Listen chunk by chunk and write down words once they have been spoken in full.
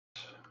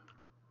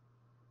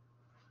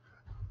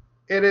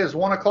It is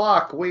 1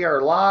 o'clock. We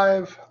are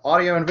live.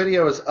 Audio and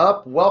video is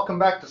up. Welcome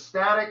back to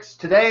Statics.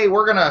 Today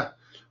we're going to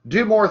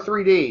do more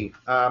 3D.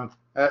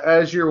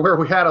 As you're aware,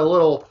 we had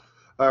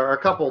a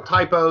couple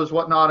typos,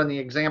 whatnot, in the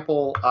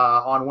example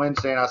on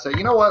Wednesday, and I said,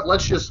 you know what,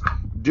 let's just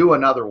do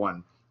another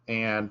one.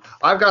 And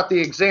I've got the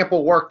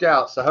example worked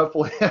out, so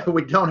hopefully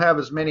we don't have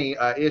as many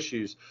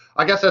issues.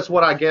 I guess that's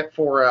what I get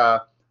for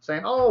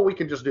saying, oh, we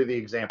can just do the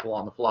example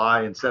on the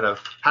fly instead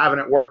of having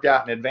it worked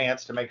out in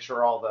advance to make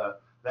sure all the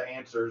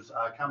answers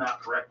come out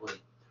correctly.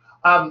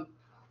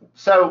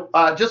 So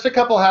just a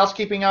couple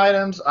housekeeping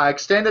items. I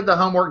extended the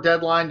homework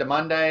deadline to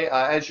Monday.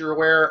 As you're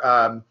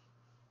aware,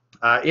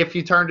 if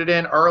you turned it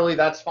in early,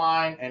 that's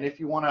fine. And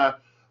if you want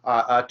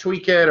to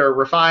tweak it or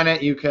refine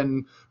it, you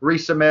can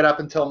resubmit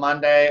up until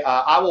Monday.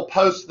 I will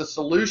post the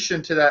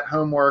solution to that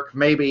homework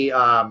maybe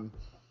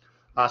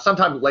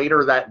sometime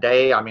later that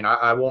day. I mean,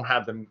 I won't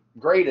have them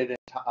graded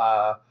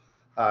after,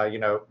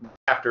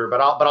 but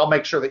I'll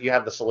make sure that you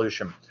have the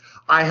solution.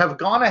 I have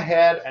gone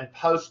ahead and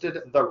posted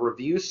the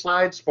review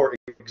slides for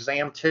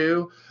exam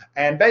 2,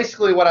 and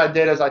basically what I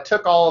did is I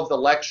took all of the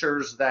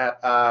lectures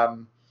that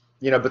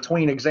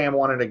between exam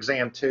 1 and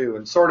exam 2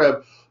 and sort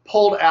of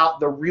pulled out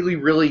the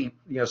really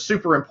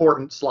super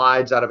important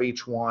slides out of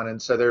each one.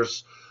 And so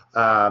there's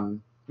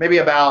maybe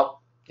about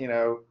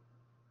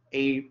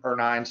 8 or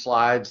 9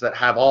 slides that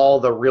have all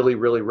the really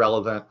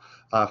relevant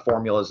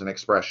formulas and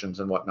expressions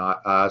and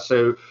whatnot.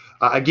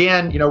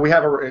 Again, we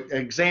have an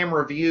exam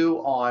review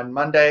on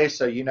Monday,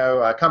 so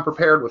come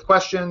prepared with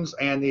questions,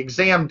 and the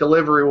exam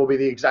delivery will be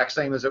the exact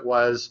same as it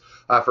was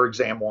for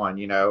exam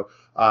 1.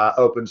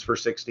 Opens for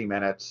 60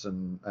 minutes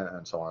and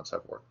so on and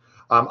so forth.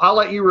 I'll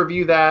let you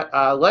review that.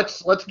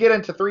 Let's get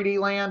into 3D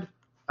land.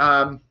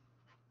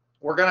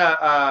 We're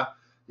gonna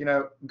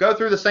go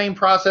through the same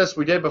process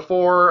we did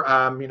before.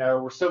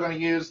 We're still going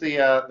to use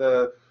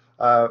the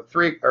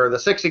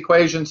 6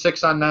 equations,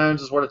 6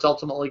 unknowns is what it's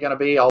ultimately going to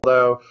be,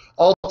 although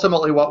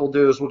ultimately what we'll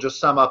do is we'll just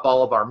sum up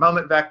all of our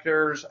moment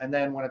vectors, and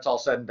then when it's all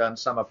said and done,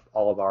 sum up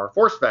all of our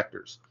force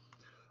vectors.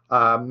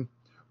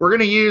 We're going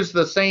to use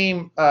the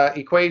same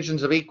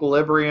equations of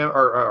equilibrium,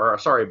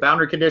 or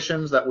boundary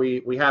conditions that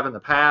we have in the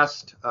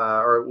past,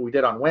 or we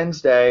did on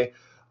Wednesday.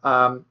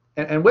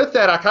 And with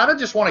that, I kind of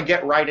just want to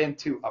get right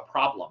into a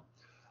problem.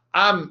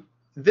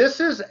 This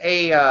is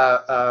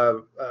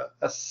a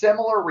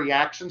similar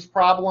reactions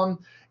problem.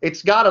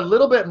 It's got a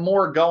little bit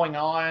more going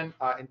on.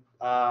 I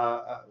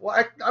don't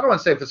want to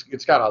say if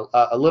it's got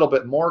a little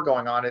bit more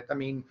going on.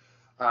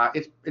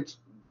 It's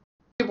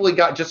probably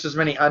got just as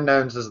many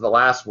unknowns as the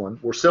last one.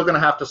 We're still going to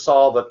have to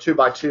solve a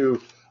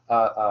 2x2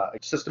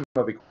 system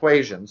of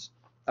equations.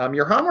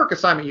 Your homework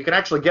assignment, you can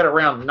actually get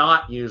around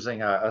not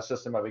using a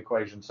system of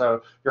equations.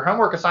 So your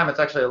homework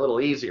assignment's actually a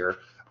little easier.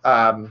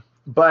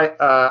 But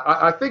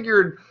I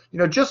figured,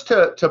 just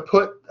to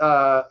put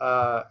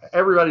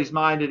everybody's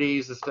mind at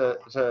ease as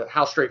to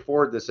how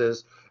straightforward this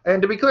is.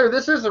 And to be clear,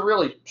 this is a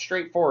really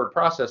straightforward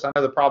process. I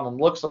know the problem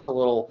looks a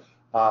little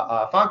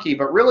funky,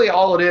 but really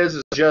all it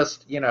is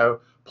just,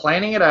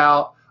 planning it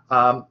out,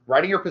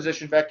 writing your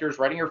position vectors,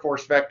 writing your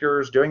force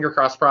vectors, doing your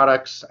cross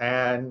products,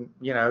 and,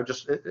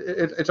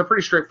 it's a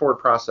pretty straightforward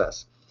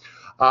process.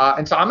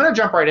 And so I'm going to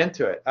jump right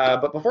into it.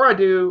 But before I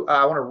do,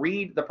 I want to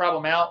read the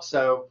problem out.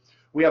 So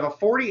we have a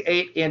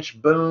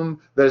 48-inch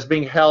boom that is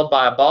being held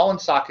by a ball and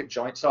socket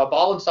joint. So a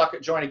ball and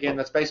socket joint, again,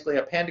 that's basically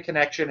a pinned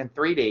connection in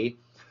 3D.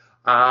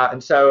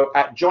 And so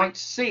at joint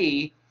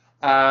C,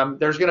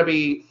 there's going to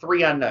be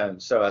 3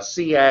 unknowns. So a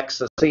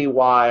CX, a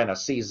CY, and a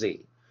CZ.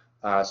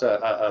 So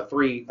a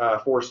 3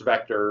 force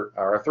vector,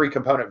 or a 3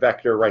 component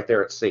vector right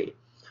there at C.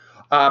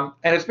 And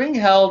it's being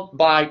held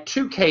by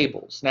 2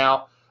 cables.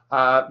 Now,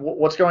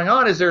 what's going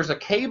on is there's a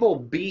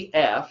cable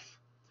BF,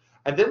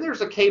 and then there's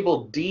a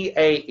cable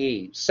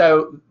DAE.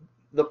 So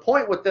the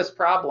point with this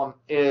problem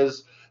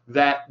is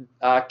that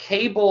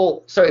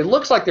so it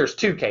looks like there's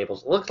 2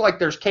 cables. It looks like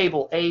there's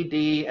cable AD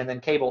and then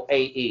cable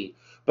AE.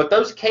 But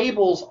those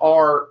cables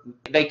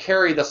they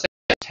carry the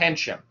same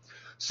tension.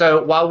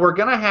 So while we're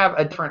going to have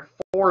a different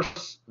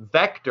force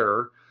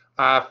vector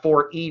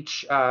for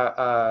each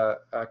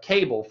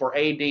cable, for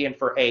AD and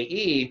for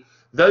AE,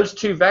 those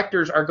 2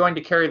 vectors are going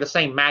to carry the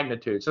same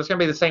magnitude. So it's going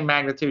to be the same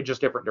magnitude,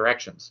 just different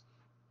directions.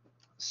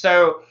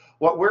 So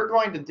what we're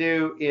going to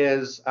do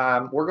is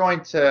we're going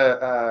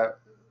to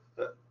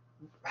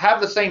have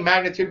the same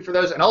magnitude for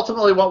those, and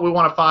ultimately what we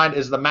want to find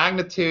is the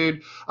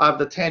magnitude of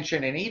the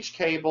tension in each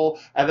cable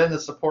and then the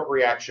support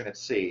reaction at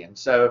C. And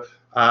so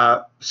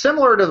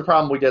similar to the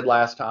problem we did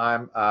last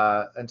time.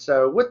 And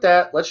so with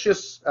that, let's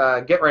just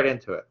get right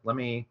into it. Let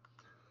me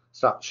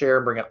stop share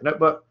and bring up the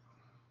notebook.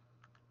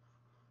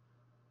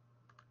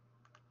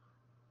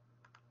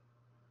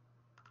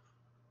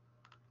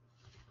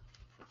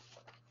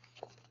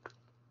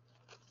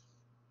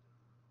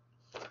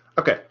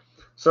 Okay,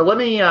 so let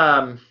me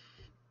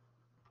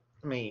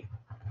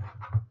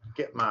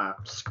get my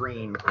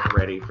screen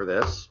ready for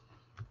this.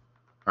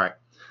 All right,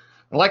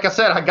 and like I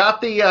said, I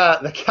got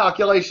the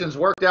calculations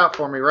worked out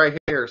for me right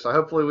here, so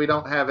hopefully we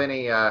don't have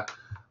any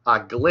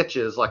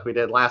glitches like we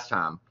did last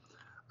time.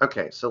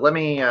 Okay, so let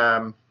me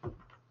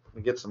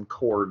get some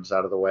chords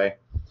out of the way.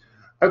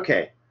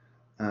 Okay,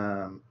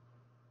 let's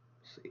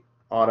see,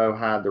 auto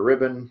hide the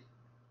ribbon.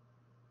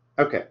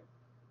 Okay,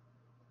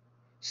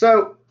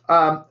 so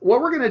what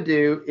we're going to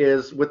do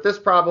is with this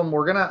problem,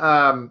 we're going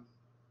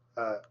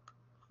to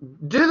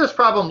do this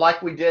problem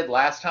like we did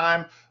last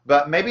time,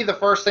 but maybe the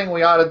first thing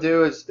we ought to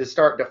do is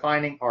start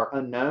defining our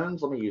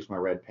unknowns. Let me use my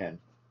red pen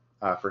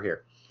for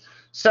here.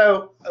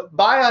 So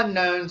by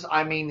unknowns,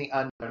 I mean the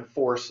unknown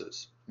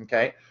forces,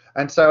 okay?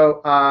 And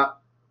so,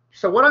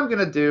 so what I'm going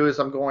to do is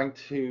I'm going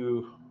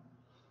to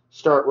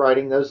start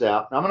writing those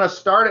out. I'm going to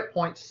start at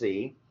point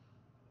C.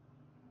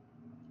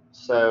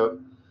 So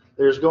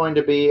there's going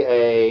to be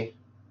a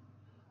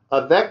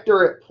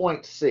vector at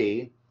point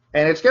C,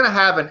 and it's going to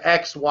have an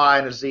x, y,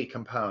 and a z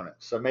component.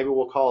 So maybe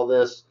we'll call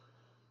this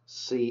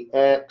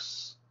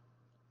cx,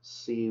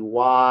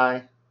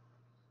 cy,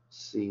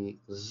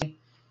 cz.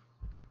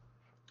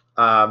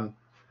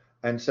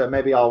 And so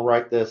maybe I'll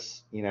write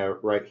this, you know,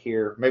 right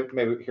here.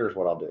 Maybe here's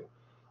what I'll do.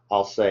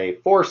 I'll say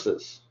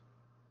forces.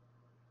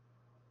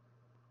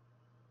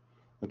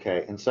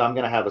 Okay, and so I'm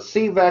going to have a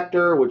c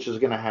vector, which is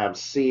going to have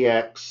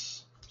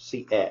cx,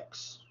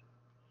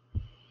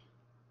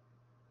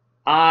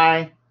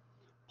 I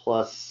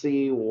plus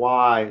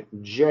cyj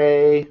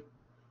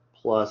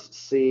plus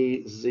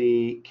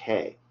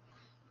czk.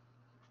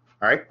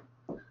 All right,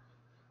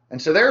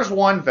 and so there's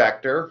one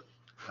vector.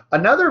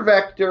 Another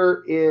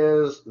vector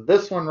is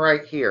this one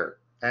right here.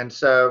 And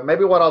so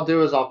maybe what I'll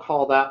do is I'll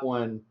call that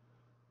one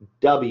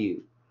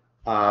W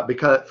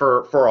because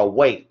for a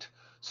weight.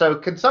 So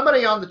can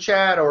somebody on the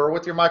chat or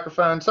with your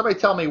microphone, somebody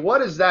tell me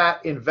what is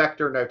that in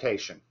vector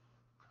notation?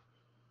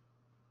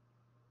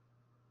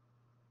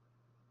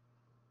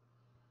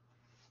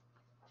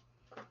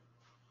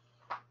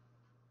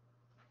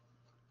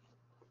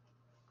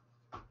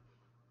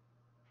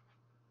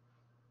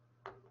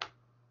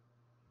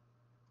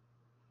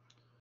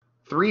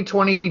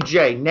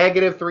 (320j),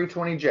 negative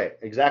 320j,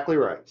 exactly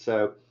right.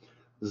 So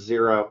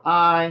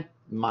 0i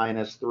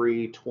minus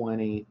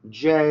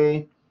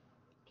 320j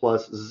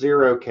plus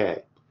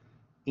 0k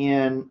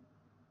in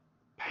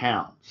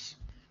pounds.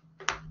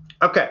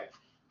 Okay.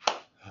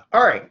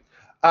 All right.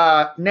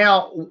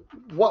 Now,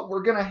 what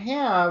we're going to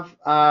have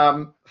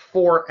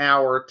for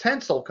our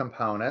tensile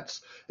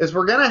components is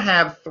we're going to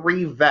have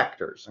three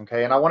vectors,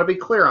 okay? And I want to be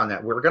clear on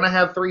that. We're going to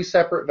have three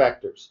separate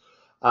vectors.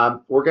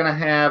 We're going to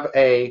have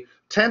a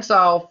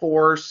tensile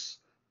force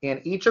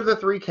in each of the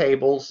three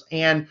cables,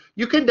 and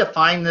you can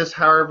define this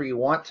however you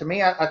want. To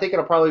me, I think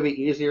it'll probably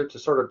be easier to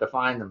sort of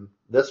define them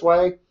this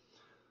way.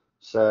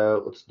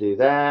 So let's do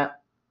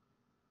that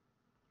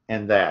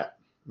and that.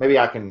 Maybe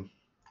I can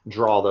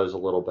draw those a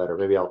little better.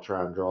 Maybe I'll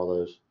try and draw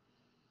those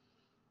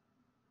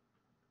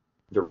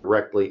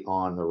directly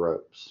on the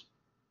ropes.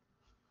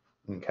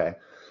 Okay,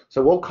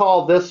 so we'll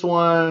call this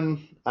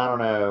one, I don't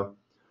know,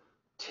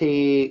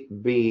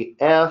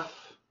 TBF.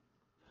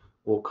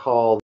 We'll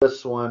call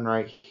this one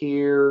right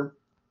here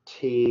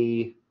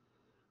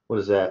what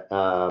is that?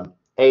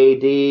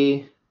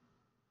 AD.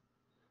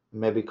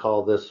 Maybe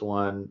call this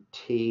one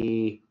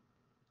TAE.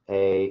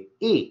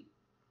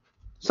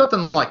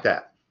 Something like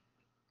that.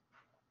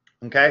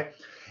 Okay,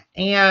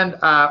 and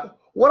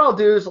what I'll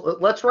do is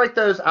let's write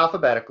those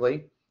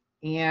alphabetically.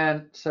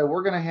 And so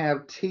we're going to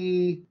have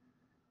TAD,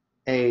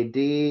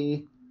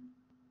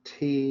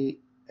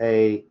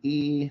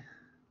 TAE,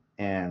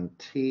 and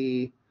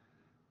TBF.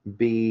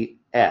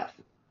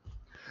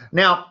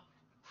 Now,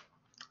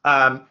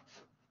 the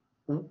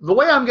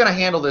way I'm going to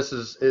handle this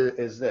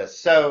is this.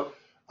 So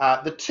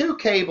the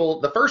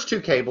first two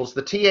cables,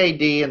 the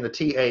TAD and the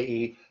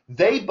TAE,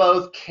 they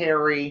both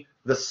carry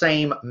the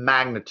same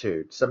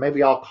magnitude. So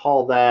maybe I'll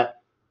call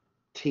that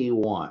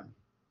T1.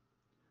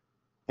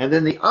 And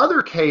then the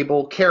other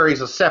cable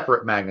carries a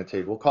separate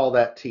magnitude. We'll call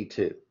that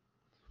T2.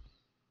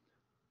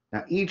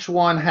 Now each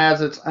one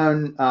has its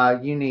own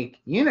unique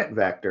unit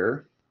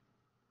vector.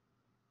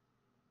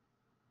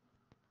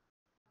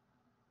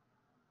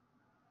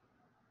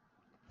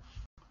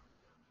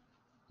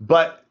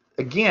 But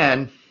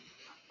again,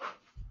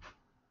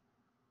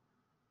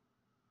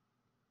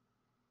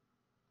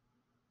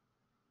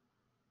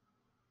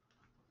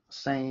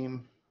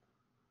 same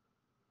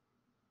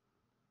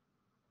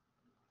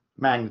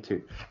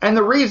magnitude. And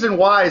the reason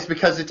why is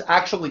because it's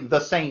actually the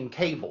same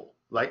cable.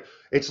 Like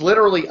it's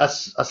literally a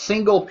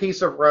single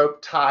piece of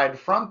rope tied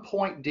from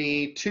point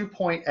D to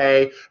point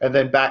A and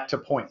then back to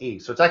point E.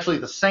 So it's actually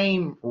the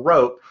same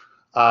rope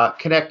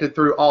connected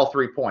through all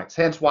 3 points.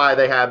 Hence why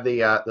they have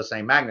the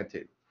same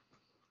magnitude.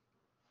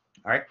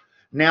 All right.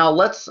 Now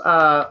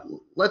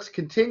let's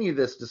continue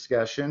this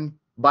discussion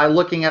by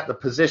looking at the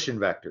position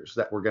vectors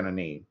that we're going to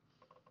need.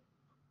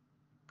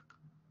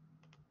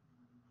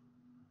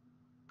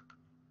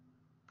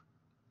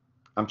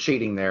 I'm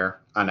cheating there,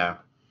 I know.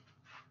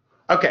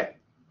 Okay,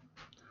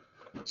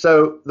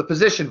 so the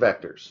position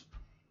vectors.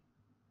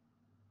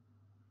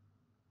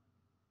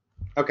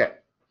 Okay,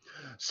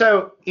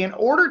 so in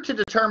order to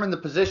determine the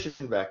position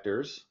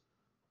vectors,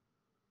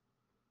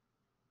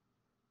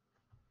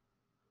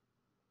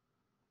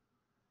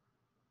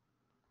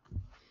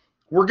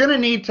 we're going to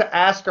need to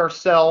ask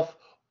ourselves,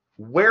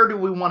 where do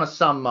we want to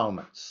sum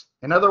moments?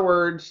 In other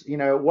words,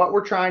 what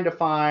we're trying to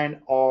find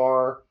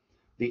are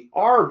the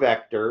R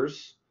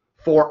vectors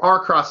for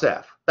R cross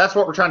F. That's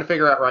what we're trying to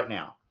figure out right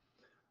now.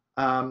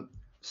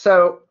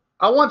 So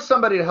I want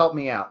somebody to help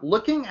me out.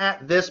 Looking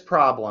at this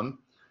problem,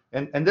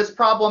 and this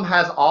problem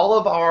has all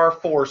of our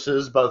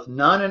forces, both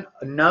known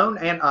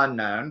and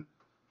unknown.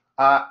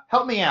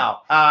 Help me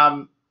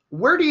out.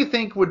 Where do you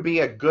think would be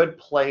a good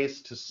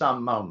place to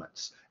sum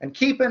moments? And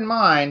keep in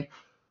mind,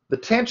 the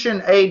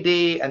tension AD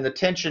and the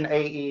tension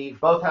AE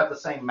both have the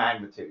same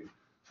magnitude.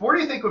 So where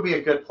do you think would be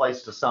a good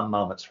place to sum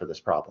moments for this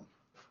problem?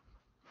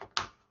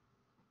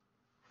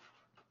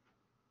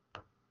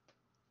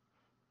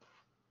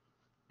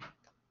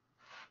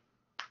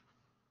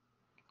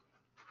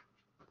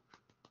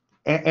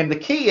 And the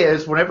key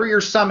is, whenever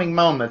you're summing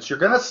moments, you're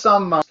going to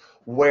sum moments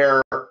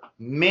where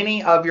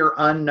many of your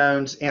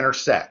unknowns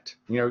intersect.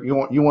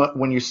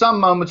 When you sum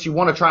moments, you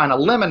want to try and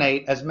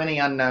eliminate as many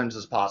unknowns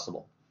as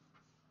possible.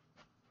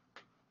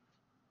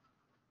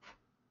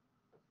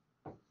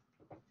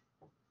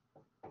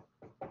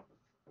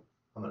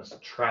 I'm going to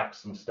subtract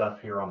some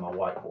stuff here on my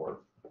whiteboard.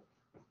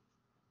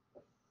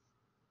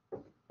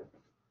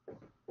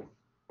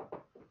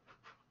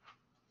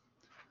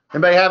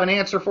 Anybody have an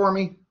answer for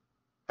me?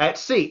 At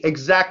C,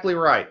 exactly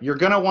right. You're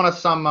going to want to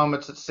sum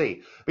moments at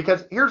C.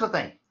 Because here's the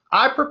thing.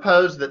 I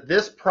propose that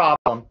this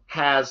problem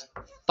has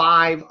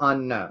 5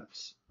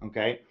 unknowns.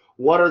 Okay?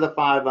 What are the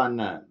 5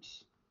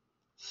 unknowns?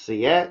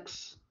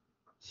 Cx,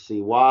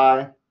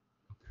 Cy,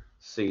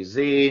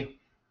 Cz,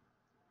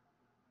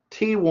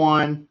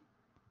 T1,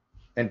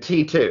 and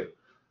T2.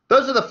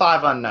 Those are the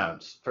 5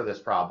 unknowns for this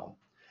problem.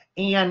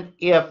 And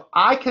if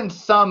I can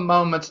sum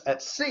moments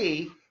at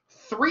C,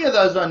 3 of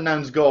those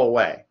unknowns go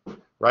away.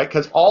 Right?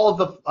 Because all of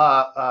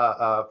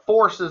the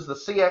forces, the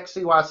Cx,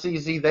 Cy,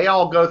 Cz, they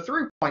all go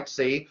through point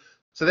C,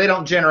 so they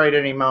don't generate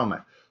any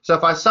moment. So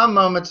if I sum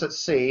moments at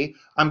C,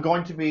 I'm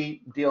going to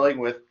be dealing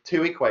with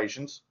 2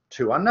 equations,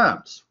 2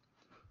 unknowns.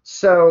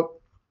 So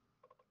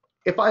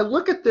if I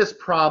look at this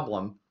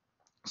problem,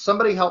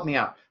 somebody help me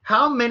out.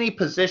 How many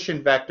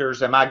position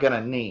vectors am I going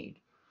to need?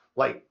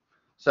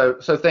 So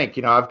think,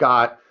 I've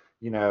got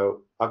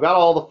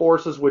all the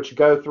forces which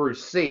go through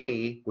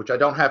C, which I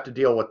don't have to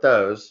deal with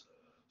those.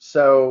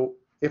 So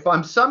if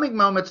I'm summing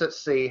moments at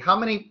C, how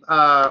many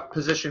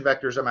position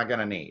vectors am I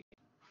going to need?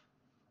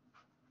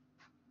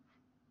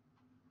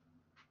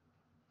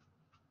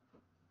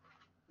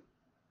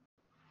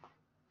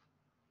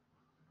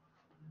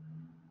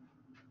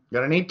 I'm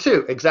going to need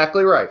 2.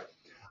 Exactly right.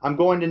 I'm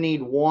going to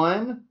need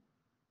 1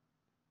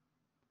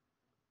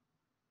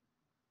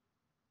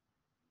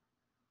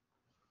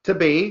 to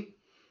B,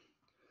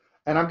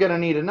 and I'm going to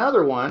need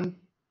another one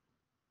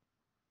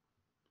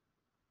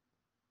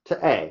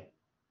to A.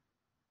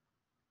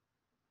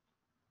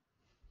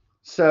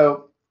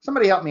 So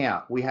somebody help me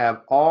out. We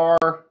have RA,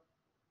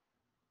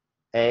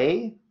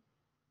 so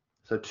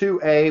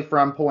 2A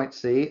from point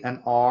C, and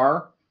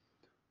R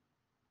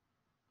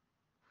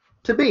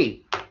to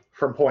B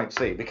from point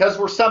C, because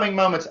we're summing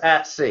moments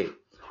at C.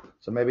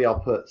 So maybe I'll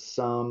put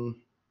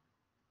sum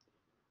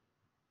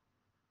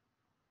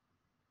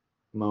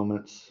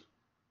moments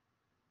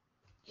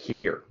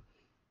here.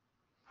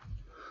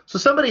 So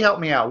somebody help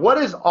me out. What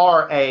is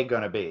RA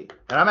going to be?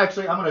 And I'm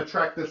going to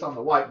track this on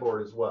the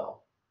whiteboard as well.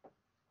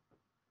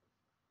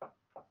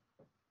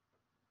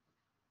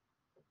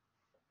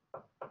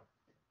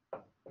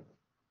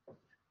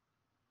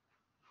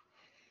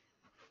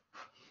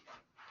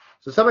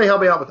 So somebody help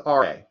me out with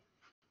RA.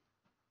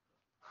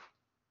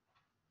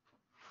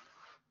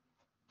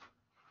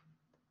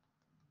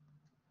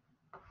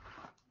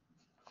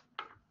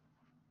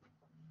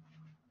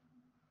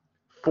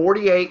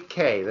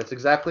 $48K. That's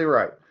exactly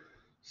right.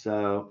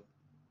 So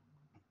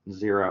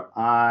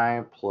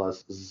 0I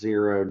plus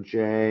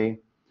 0J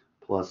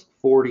plus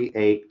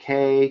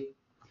 48K.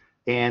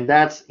 And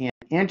that's in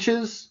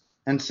inches.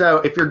 And so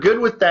if you're good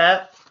with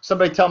that,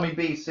 somebody tell me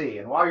BC.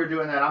 And while you're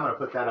doing that, I'm going to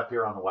put that up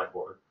here on the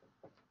whiteboard.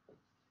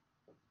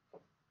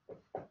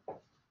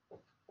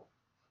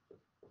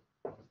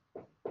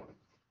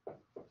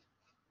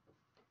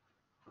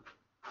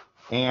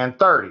 And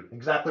 30,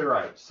 exactly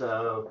right.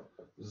 So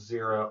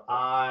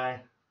 0I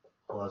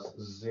plus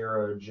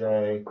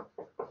 0J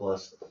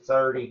plus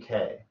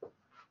 30K.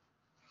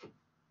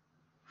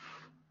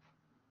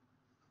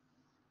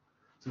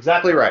 That's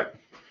exactly right.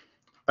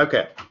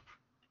 Okay.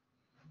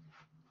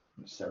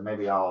 So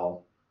maybe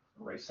I'll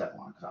erase that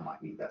one because I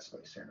might need that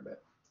space here in a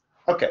bit.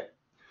 Okay.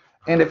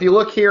 And if you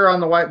look here on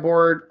the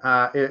whiteboard,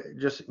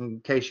 just in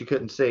case you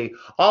couldn't see,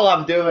 all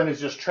I'm doing is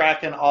just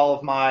tracking all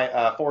of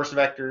my force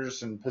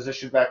vectors and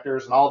position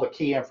vectors and all the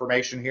key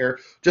information here,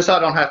 just so I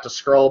don't have to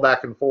scroll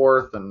back and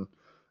forth and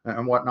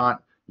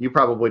whatnot. You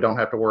probably don't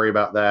have to worry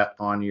about that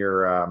on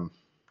your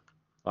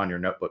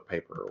notebook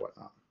paper or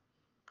whatnot.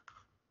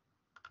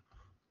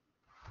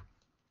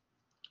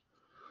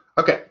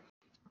 Okay,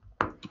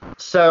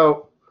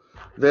 so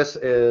this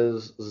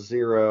is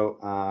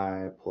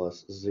 0I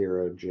plus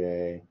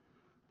 0J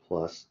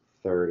plus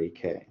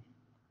 30K.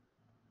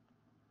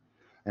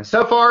 And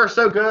so far,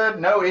 so good.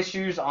 No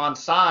issues on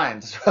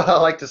signs. I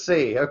like to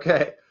see.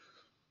 Okay.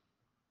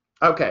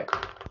 Okay.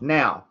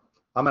 Now,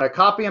 I'm going to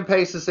copy and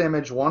paste this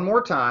image one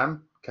more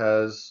time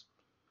because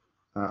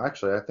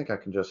actually, I think I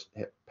can just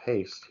hit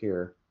paste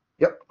here.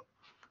 Yep.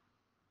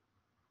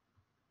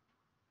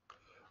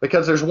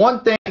 Because there's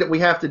one thing that we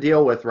have to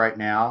deal with right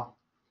now,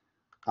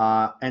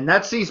 and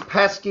that's these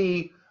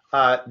pesky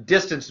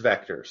distance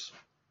vectors.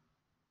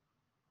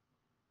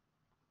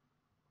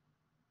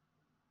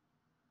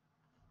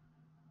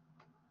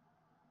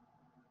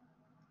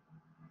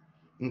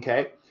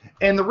 Okay.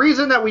 And the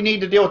reason that we need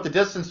to deal with the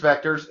distance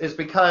vectors is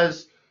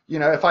because,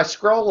 if I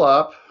scroll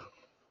up,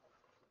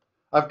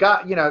 I've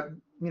got,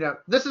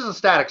 this is a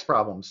statics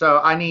problem. So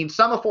I need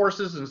sum of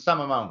forces and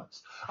sum of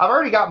moments. I've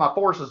already got my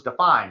forces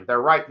defined.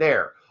 They're right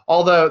there.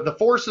 Although the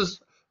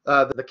forces,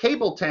 the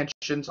cable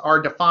tensions are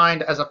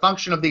defined as a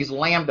function of these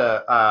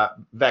lambda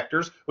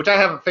vectors, which I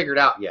haven't figured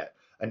out yet.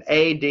 An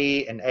AD,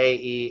 an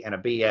AE, and a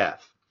BF.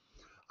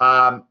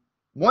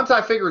 Once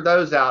I figure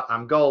those out,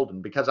 I'm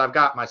golden because I've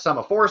got my sum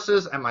of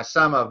forces and my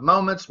sum of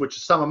moments, which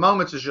sum of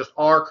moments is just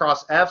R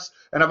cross F's,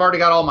 and I've already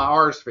got all my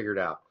R's figured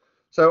out.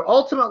 So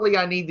ultimately,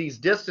 I need these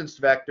distance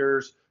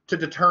vectors to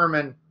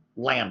determine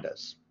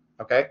lambdas,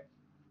 okay?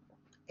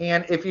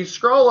 And if you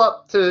scroll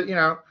up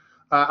to,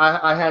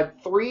 I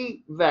had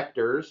 3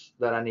 vectors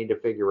that I need to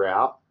figure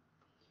out,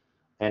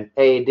 an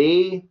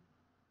AD,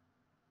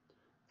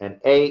 an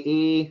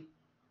AE,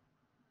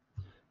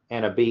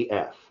 and a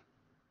BF,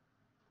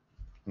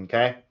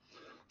 okay?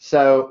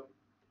 So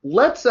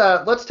let's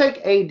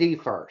take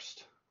AD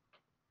first.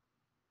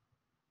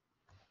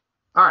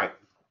 All right.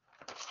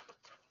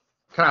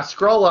 Can I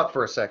scroll up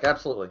for a sec?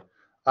 Absolutely.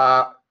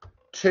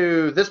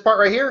 To this part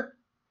right here?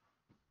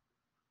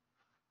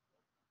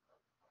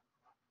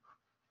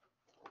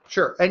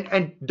 Sure.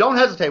 And don't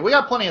hesitate. We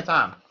got plenty of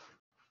time.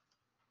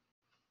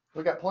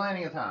 We got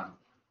plenty of time.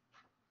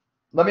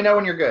 Let me know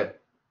when you're good.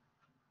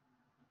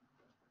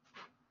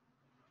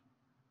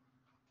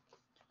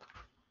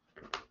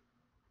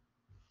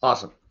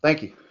 Awesome.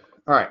 Thank you.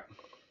 All right.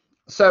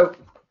 So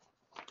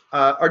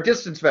our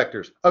distance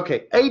vectors.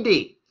 Okay,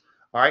 AD.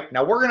 All right.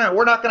 Now we're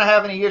not gonna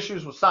have any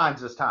issues with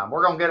signs this time.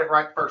 We're gonna get it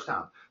right first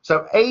time.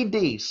 So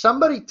AD.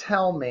 Somebody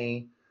tell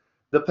me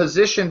the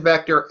position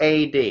vector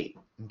AD.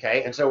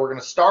 Okay, and so we're going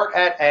to start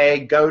at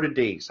A, go to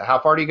D. So how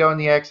far do you go in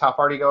the X? How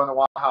far do you go in the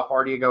Y? How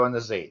far do you go in the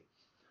Z?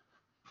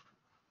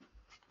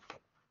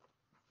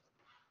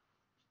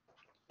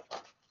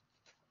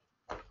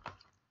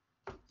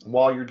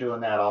 While you're doing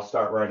that, I'll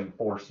start writing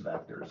force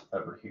vectors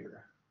over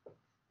here.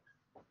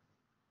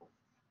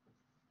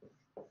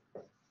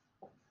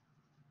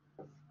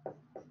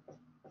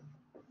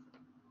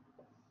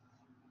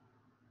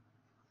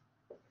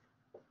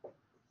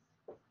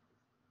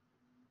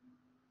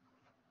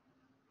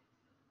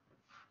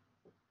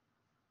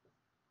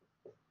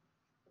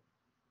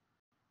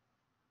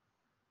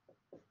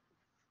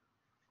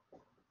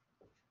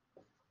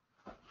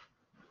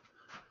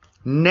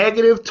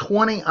 Negative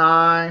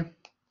 20I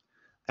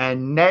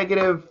and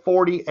negative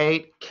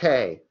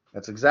 48K.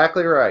 That's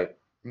exactly right.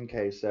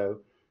 Okay, so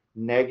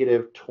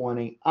negative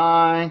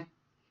 20I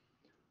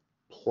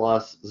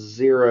plus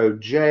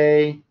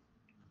 0J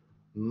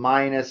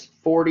minus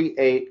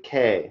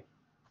 48K.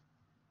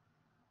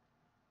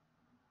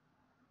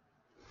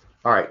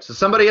 All right, so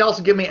somebody else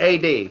give me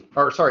AD,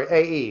 or sorry,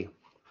 AE.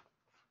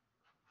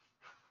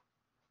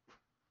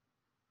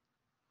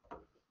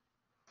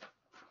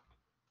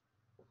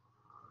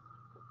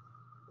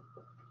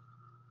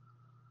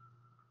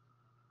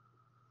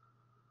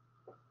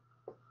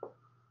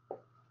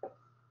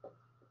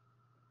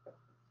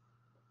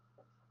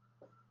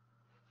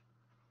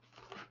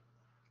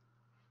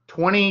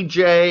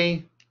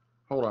 $20J.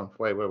 Hold on.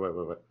 Wait. There's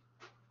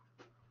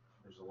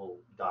a little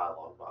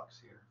dialog box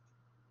here.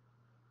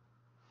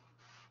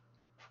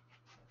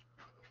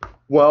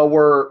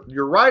 Well,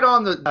 you're right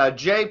on the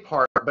J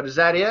part, but is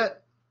that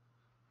it?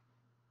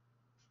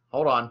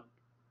 Hold on.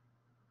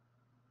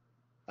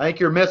 I think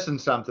you're missing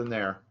something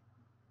there.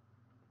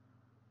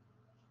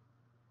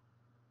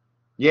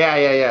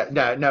 Yeah.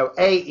 No,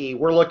 AE.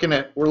 We're looking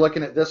at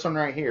this one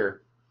right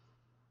here.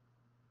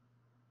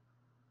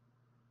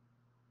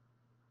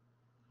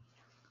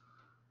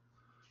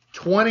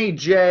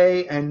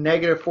 $20J and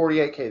negative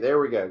 48K. There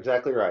we go.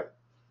 Exactly right.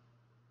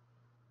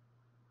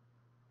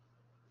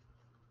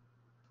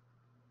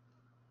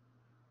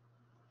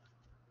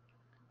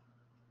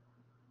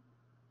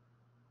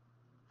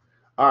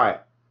 All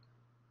right.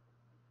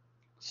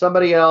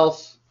 Somebody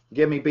else,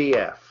 give me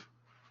BF.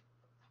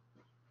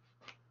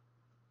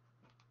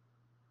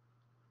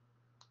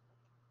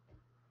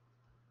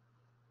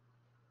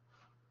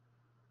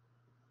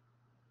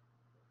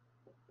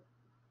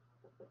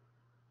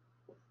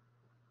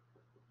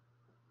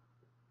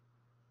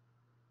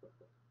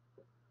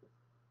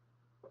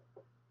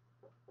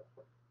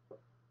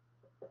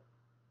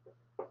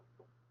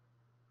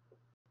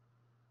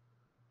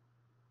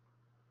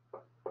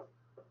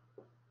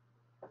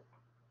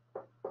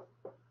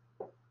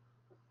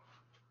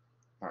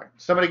 All right.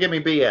 Somebody give me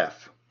BF.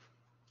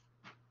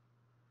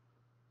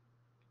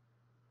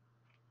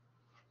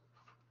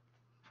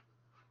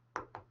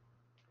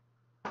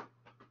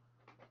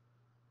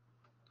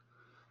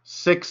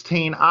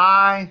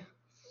 16I,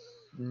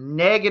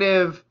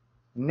 negative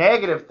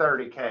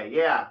 30K.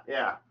 Yeah,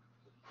 yeah.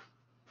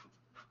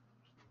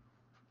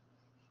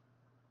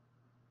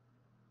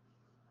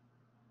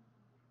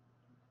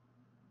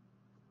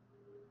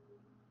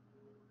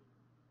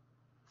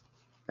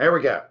 There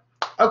we go.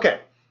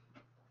 Okay.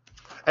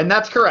 And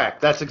that's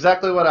correct. That's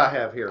exactly what I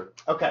have here.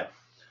 Okay.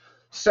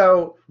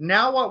 So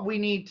now what we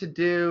need to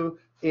do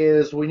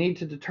is we need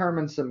to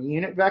determine some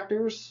unit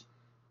vectors.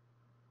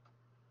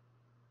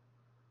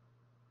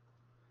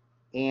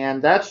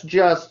 And that's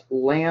just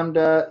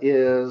lambda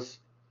is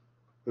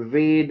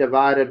v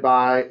divided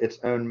by its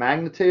own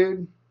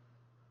magnitude.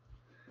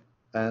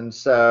 And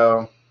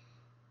so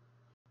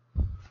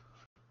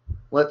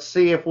let's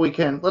see if we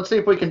can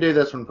do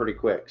this one pretty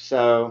quick.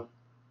 So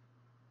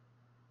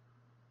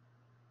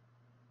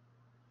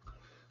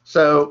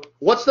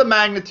what's the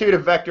magnitude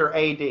of vector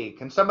AD?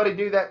 Can somebody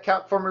do that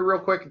calc for me real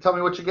quick and tell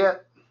me what you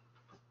get?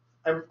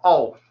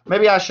 Oh,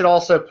 maybe I should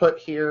also put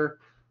here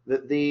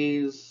that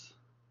these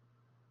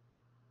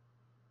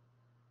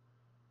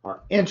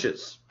are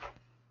inches.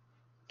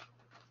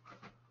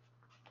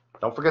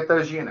 Don't forget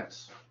those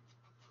units.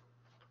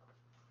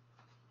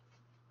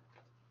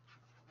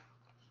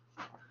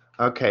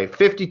 Okay,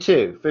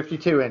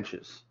 52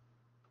 inches.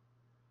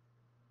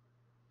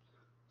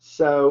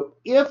 So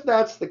if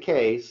that's the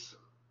case,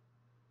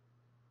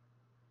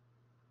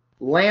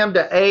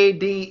 lambda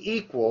AD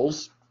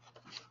equals,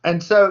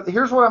 and so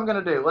here's what I'm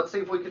going to do. Let's see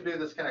if we can do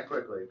this kind of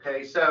quickly.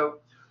 Okay, so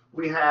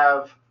we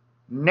have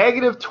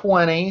negative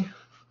 20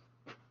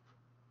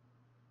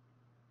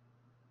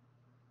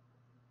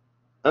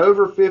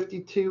 over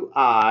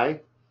 52I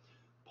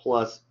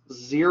plus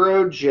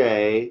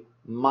 0J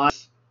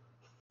minus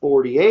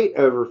 48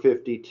 over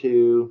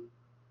 52K.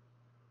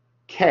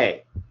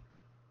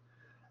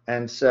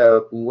 And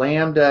so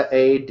lambda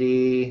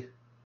AD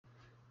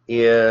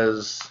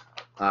is,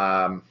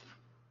 what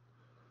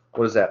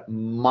is that,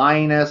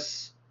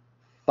 minus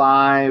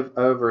 5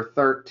 over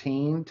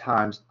 13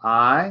 times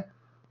I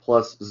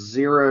plus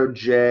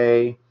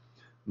 0J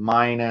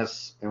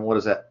minus, and what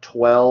is that,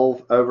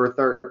 12 over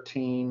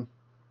 13K.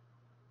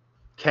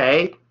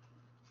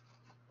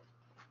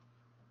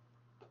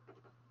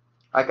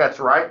 I think that's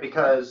right,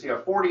 because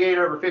 48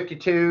 over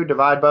 52,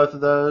 divide both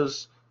of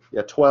those. You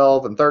have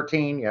 12 and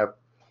 13. You have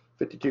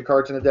 52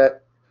 cards in a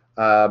deck.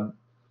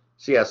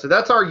 So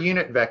that's our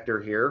unit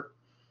vector here.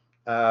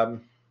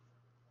 And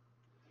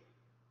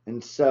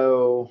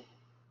so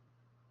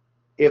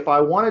if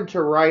I wanted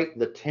to write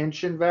the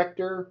tension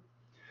vector,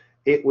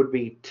 it would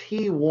be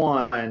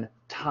T1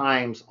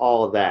 times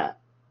all of that.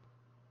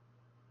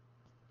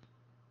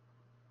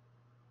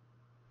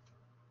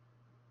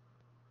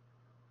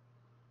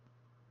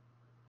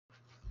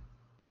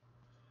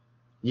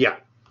 Yeah.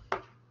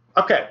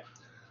 Okay.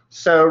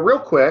 So real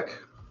quick,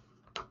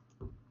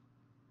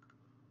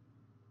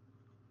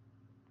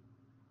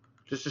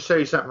 just to show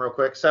you something real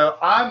quick. So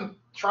I'm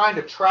trying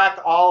to track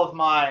all of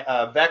my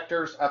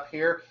vectors up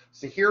here.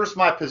 So here's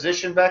my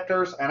position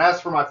vectors. And as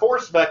for my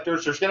force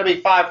vectors, there's going to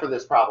be 5 for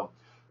this problem.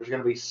 There's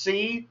going to be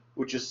C,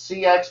 which is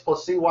CX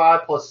plus CY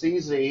plus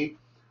CZ.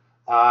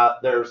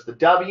 There's the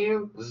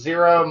W,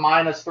 0,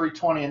 minus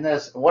 320 in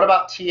this. And what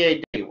about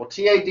TAD? Well,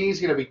 TAD is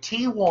going to be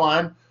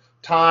T1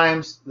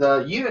 times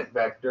the unit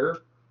vector,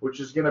 which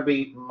is going to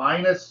be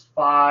minus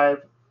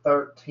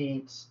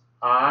 5/13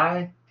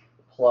 I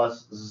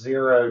plus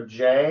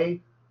 0J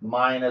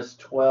minus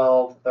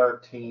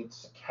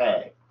 12/13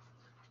 K.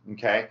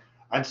 Okay?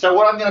 And so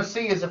what I'm going to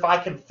see is if I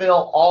can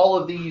fill all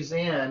of these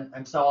in,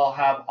 and so I'll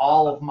have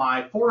all of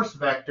my force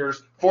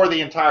vectors for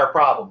the entire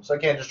problem. So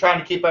again, just trying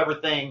to keep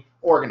everything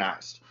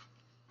organized.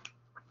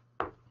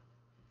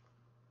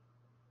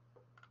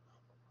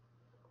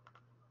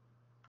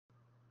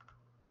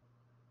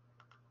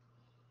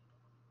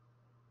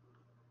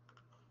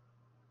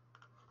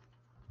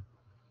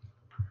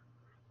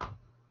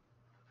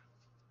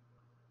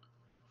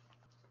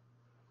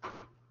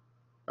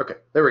 Okay,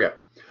 there we go.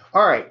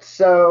 All right,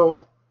 so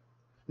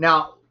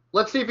now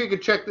let's see if you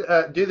could check,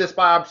 do this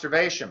by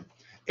observation.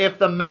 If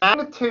the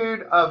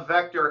magnitude of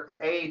vector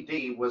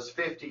AD was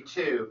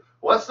 52,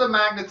 what's the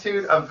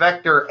magnitude of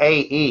vector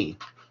AE?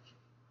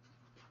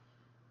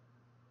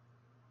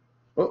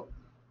 Oh.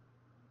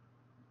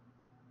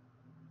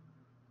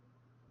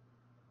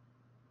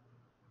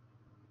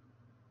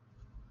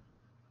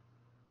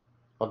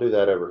 I'll do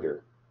that over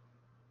here.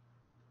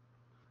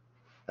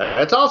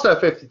 It's also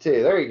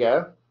 52. There you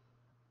go.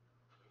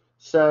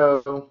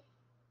 So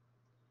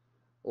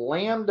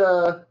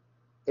lambda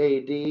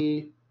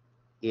AD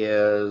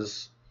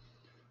is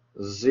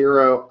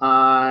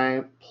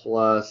 0I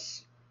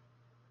plus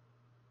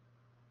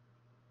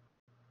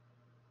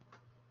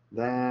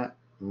that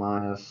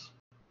minus,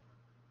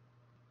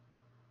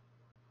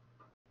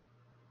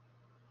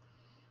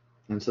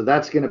 and so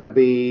that's going to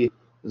be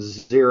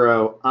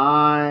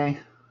 0I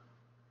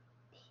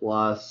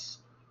plus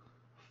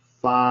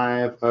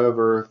 5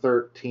 over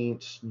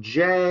 13th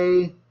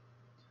J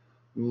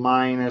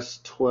minus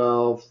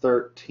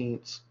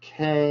 12/13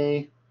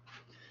 K,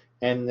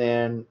 and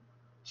then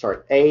sorry,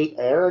 A,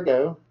 there we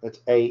go, that's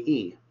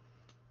AE.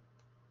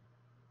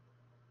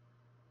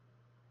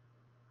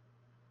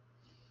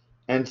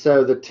 And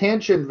so the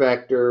tension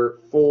vector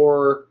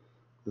for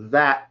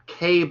that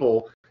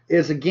cable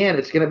is, again,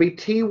 it's going to be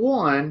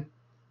T1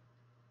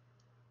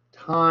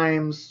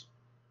 times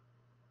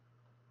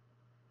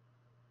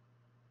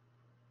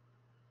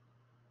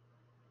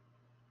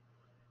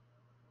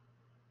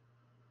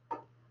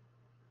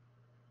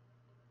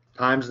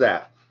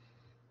that.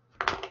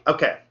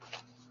 Okay.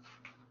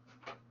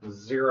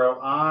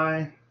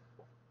 0I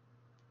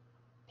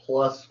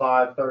plus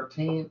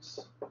 5/13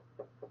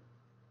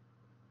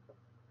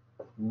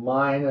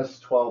 minus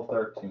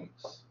 12/13.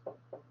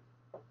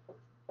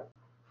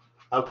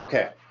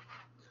 Okay.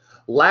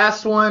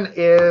 Last one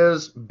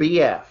is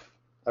BF.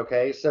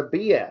 Okay, so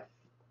BF.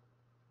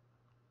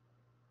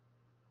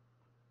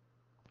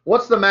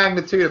 What's the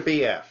magnitude of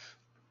BF?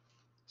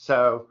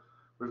 So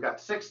we've got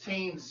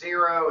 16,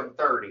 0, and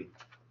 30.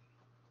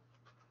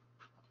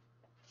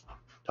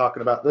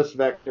 Talking about this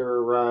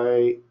vector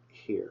right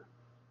here.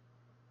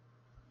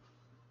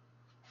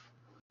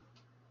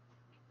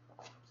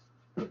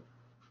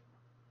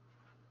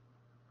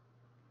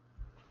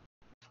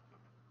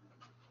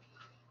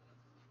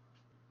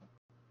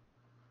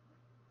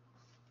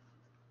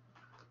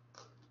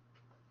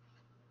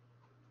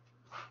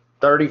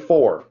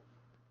 $34.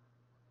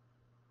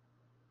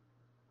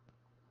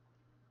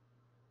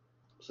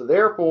 So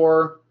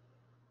therefore,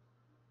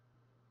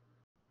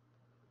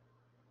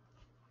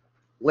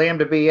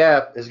 lambda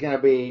BF is going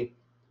to be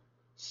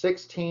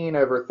 16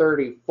 over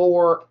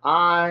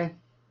 34I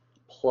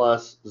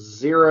plus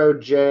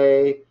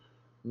 0J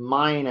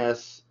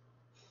minus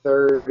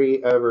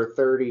 30 over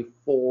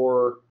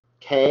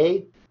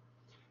 34K.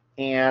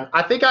 And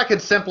I think I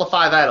could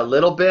simplify that a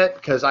little bit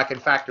because I can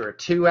factor a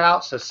 2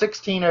 out. So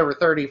 16 over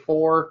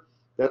 34,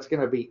 that's going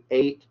to be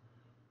 8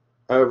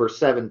 over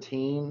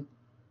 17.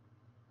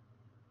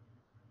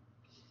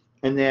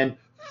 And then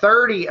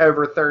 30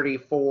 over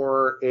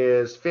 34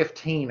 is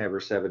 15 over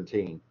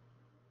 17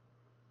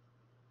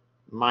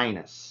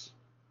 minus.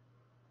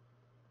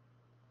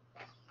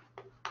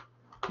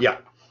 Yeah.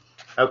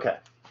 Okay.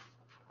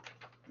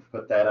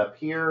 Put that up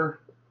here.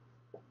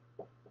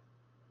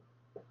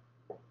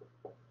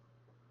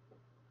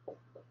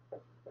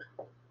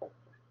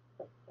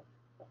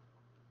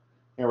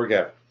 There we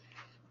go.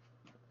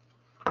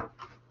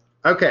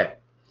 Okay.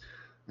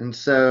 And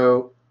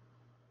so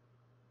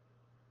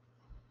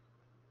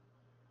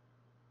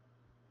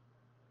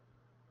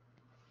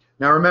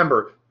now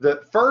remember,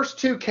 the first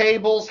two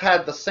cables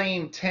had the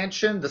same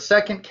tension. The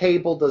second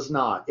cable does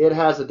not. It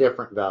has a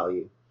different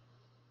value.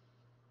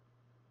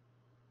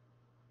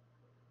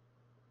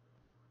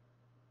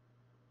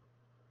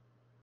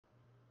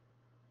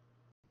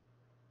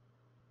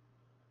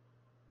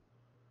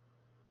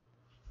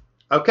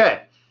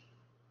 Okay.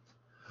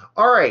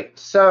 All right.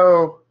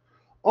 So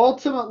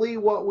ultimately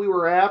what we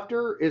were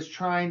after is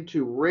trying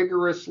to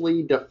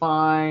rigorously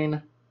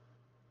define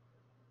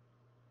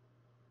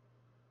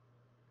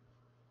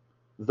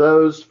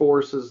those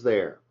forces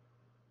there.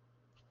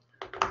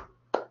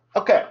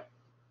 Okay.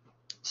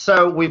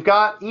 So we've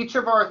got each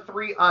of our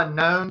three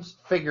unknowns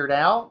figured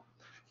out,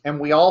 and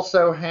we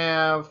also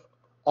have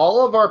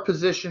all of our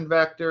position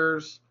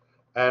vectors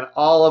and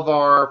all of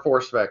our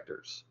force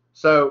vectors.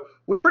 So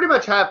we pretty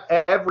much have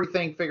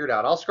everything figured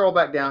out. I'll scroll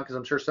back down because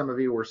I'm sure some of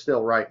you were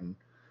still writing.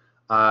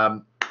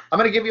 I'm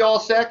going to give you all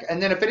a sec,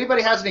 and then if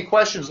anybody has any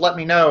questions, let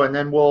me know, and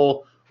then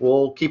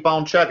we'll keep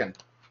on checking.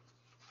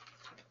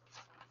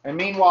 And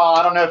meanwhile,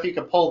 I don't know if you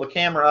can pull the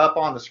camera up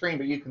on the screen,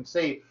 but you can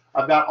see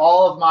I've got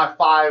all of my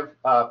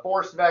 5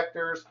 force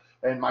vectors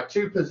and my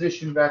 2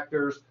 position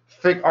vectors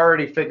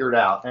already figured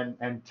out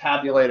and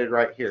tabulated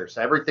right here. So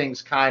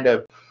everything's kind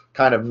of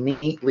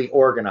neatly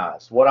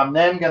organized. What I'm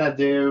then going to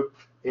do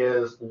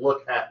is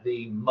look at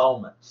the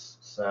moments.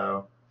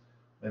 So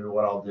maybe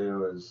what I'll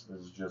do is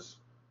just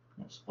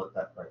split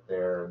that right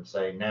there and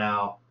say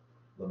now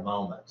the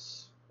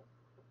moments.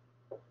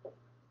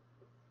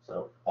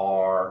 So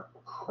R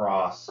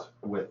crossed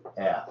with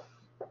F.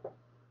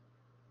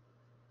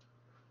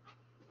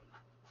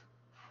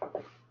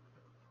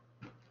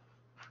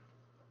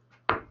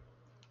 All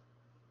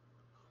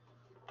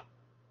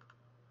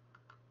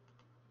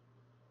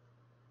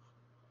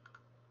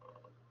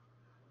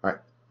right.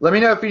 Let me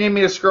know if you need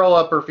me to scroll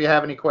up or if you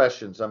have any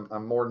questions.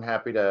 I'm more than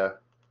happy to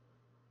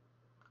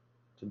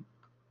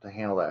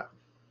handle that.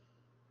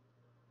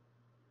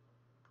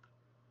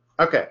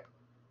 Okay.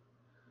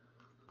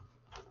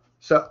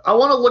 So I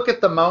want to look at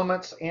the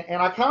moments,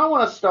 and I kind of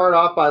want to start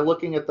off by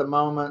looking at the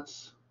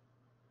moments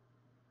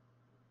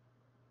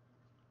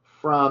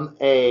from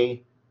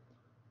a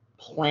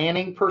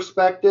planning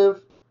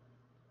perspective.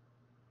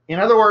 In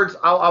other words,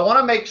 I want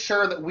to make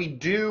sure that we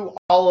do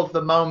all of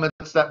the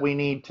moments that we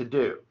need to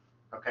do.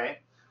 Okay?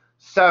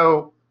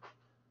 So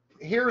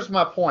here's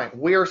my point.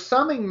 We are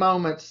summing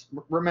moments.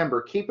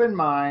 Remember, keep in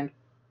mind,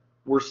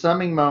 we're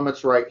summing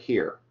moments right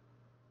here.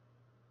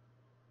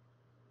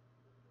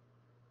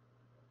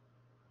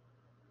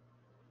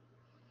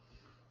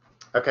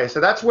 Okay, so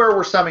that's where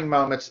we're summing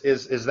moments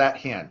is that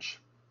hinge.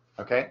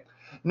 Okay,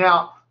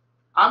 now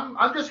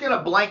I'm just going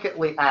to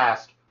blanketly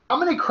ask, how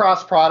many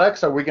cross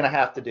products are we going to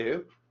have to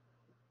do?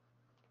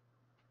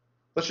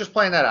 Let's just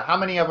plan that out. How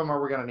many of them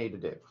are we going to need to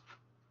do?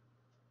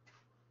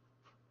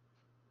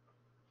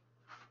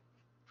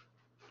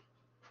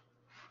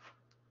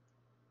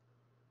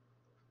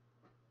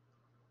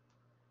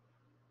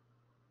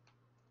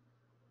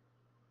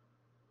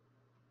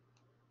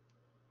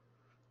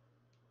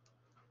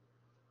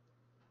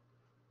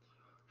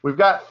 We've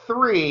got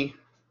 3.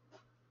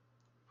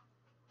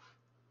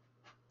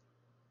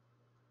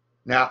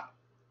 Now,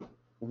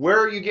 where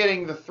are you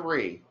getting the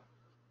 3?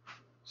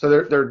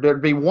 So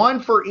there'd be 1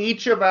 for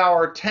each of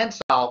our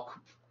tensile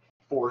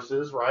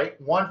forces, right?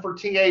 1 for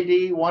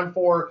TAD, 1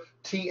 for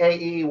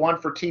TAE, 1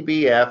 for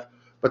TBF,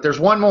 but there's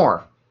 1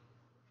 more.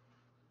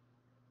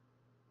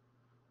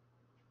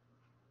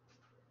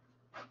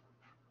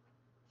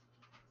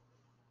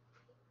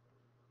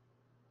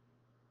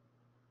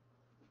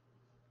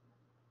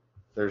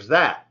 There's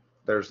that.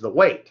 There's the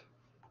weight.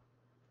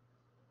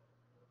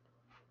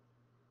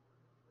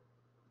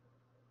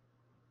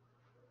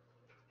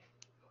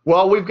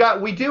 Well, we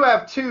do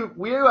have two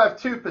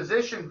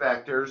position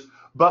vectors,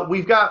 but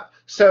we've got,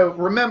 so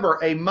remember,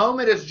 a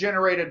moment is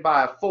generated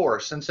by a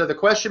force. And so the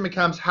question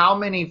becomes, how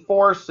many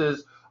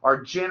forces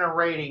are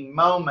generating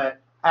moment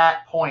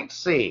at point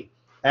C?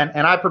 And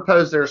I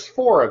propose there's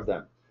 4 of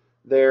them.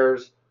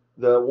 There's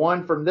the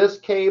one from this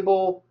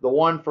cable, the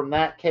one from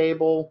that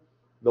cable,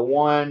 the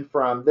one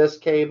from this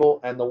cable,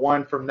 and the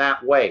one from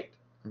that weight.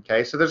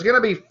 Okay, so there's going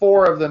to be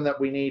 4 of them that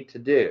we need to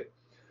do.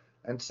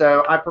 And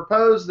so I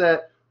propose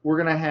that we're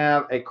going to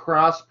have a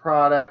cross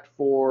product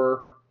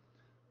for,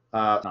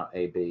 not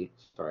AB,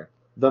 sorry,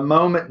 the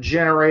moment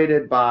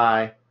generated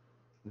by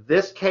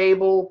this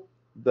cable,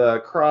 the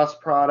cross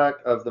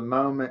product of the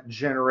moment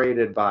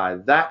generated by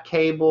that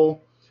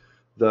cable,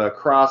 the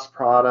cross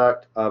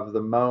product of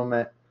the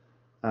moment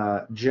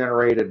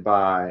generated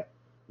by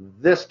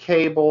this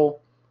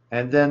cable,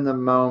 and then the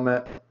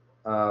moment,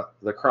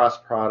 the cross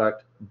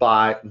product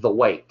by the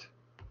weight.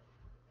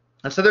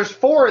 And so there's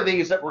 4 of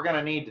these that we're going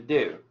to need to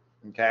do,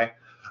 okay?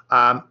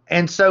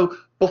 And so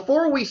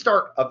before we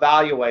start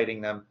evaluating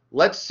them,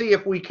 let's see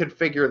if we could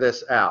figure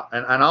this out.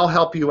 And I'll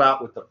help you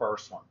out with the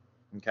first one,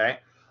 okay?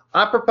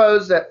 I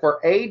propose that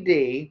for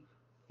AD,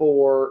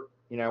 for,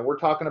 we're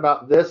talking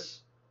about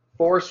this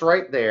force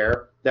right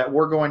there, that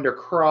we're going to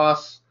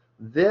cross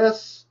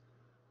this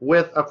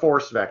with a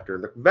force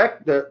vector.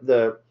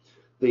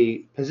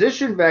 The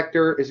position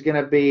vector is going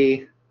to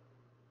be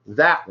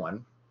that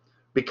one,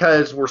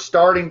 because we're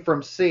starting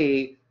from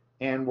C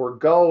and we're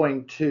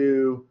going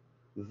to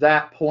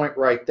that point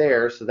right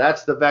there. So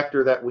that's the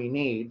vector that we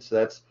need. So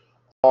that's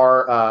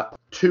our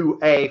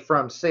 2A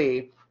from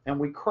C. And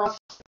we cross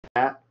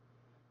that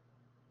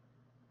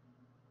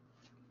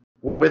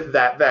with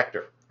that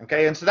vector.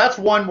 Okay, and so that's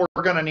one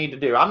we're going to need to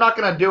do. I'm not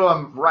going to do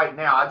them right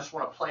now. I just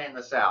want to plan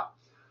this out.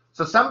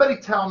 So somebody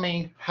tell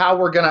me how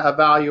we're going to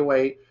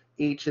evaluate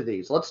each of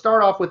these. Let's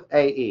start off with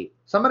AE.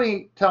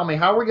 Somebody tell me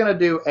how we're going to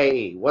do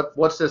AE.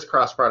 What's this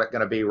cross product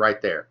going to be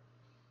right there?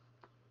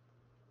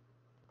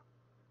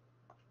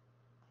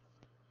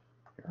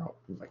 Here, I'll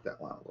make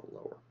that line a little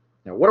lower.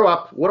 Now, what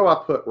do I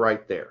put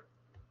right there?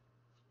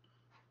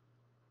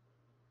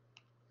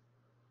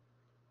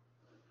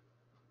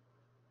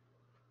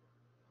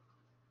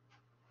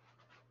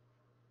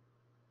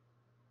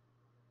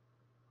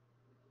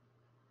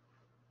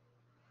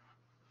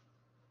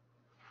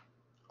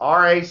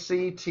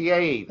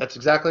 RACTAE. That's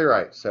exactly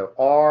right. So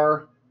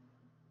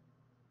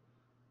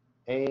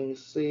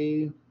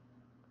RACTAE.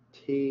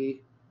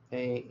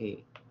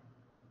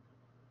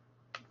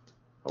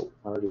 Oh,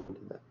 I already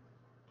did that.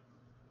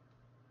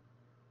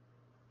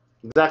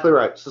 Exactly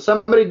right. So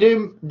somebody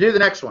do the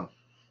next one.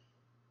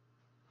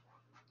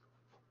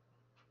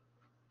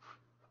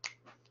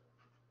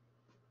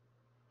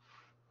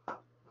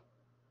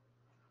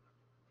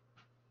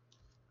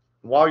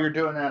 While you're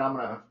doing that, I'm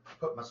going to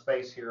put my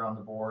space here on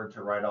the board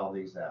to write all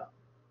these out.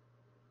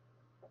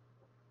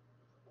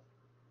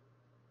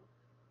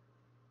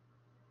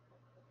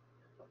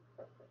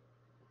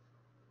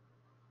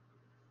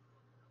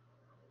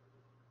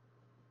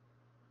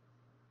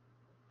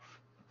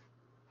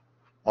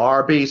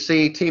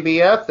 RBC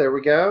TBF, there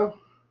we go.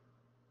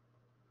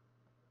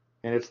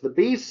 And it's the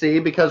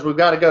BC because we've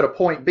got to go to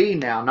point B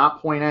now,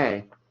 not point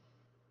A.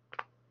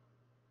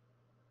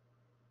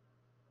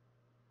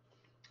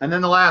 And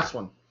then the last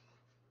one.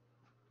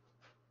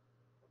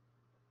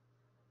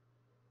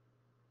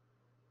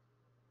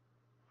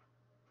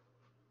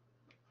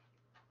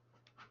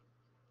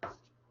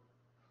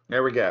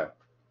 There we go.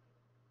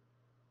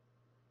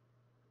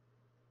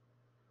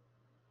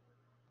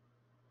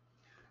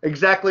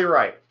 Exactly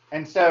right.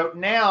 And so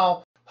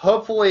now,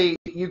 hopefully,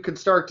 you can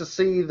start to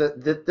see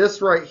that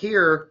this right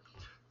here,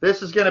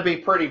 this is going to be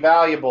pretty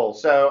valuable.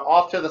 So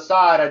off to the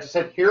side, I just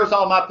said, here's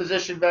all my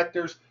position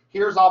vectors,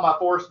 here's all my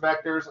force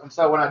vectors. And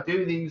so when I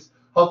do these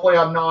hopefully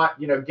I'm not,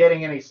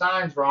 getting any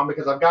signs wrong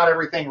because I've got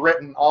everything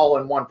written all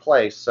in one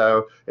place.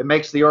 So it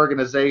makes the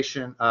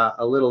organization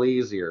a little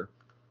easier.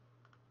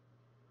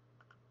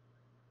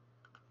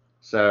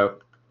 So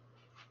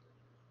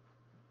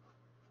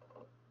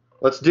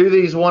let's do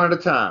these one at a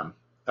time.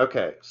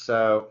 Okay,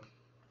 so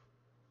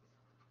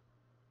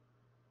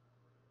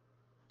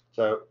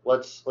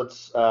let's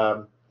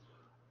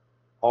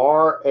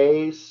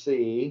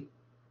RAC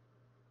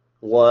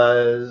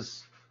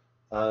was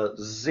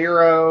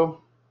 0I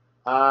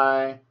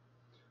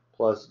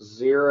plus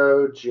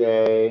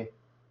 0J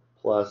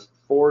plus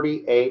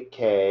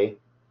 48K,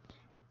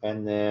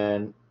 and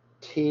then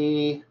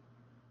TAD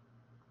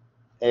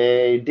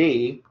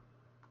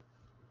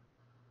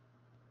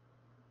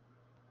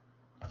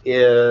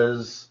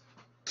is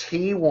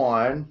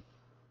T1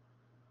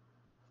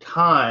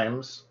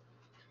 times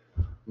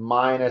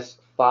minus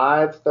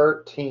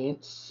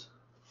 5/13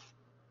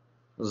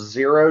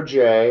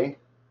 0J,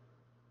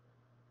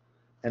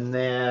 and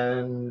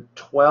then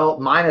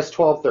 12 minus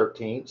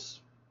 12/13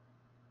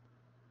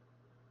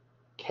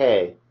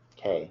 K.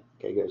 K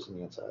goes in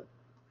the inside.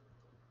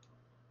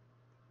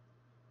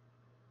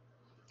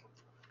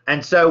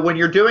 And so when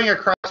you're doing a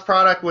cross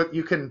product,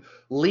 you can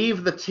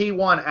leave the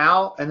T1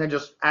 out and then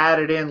just add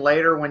it in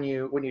later when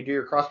you do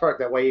your cross product.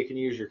 That way you can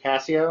use your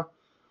Casio.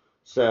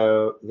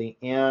 So the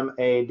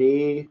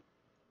MAD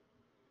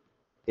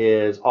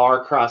is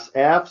R cross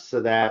F,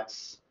 so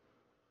that's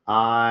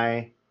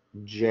I,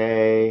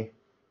 J,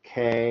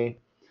 K,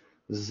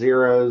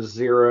 0,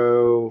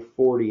 0,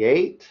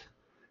 48,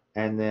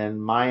 and then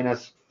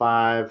minus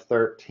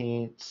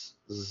 5/13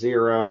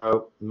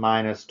 0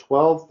 minus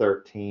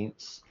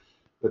 12/13.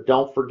 But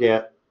don't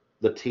forget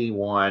the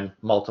T1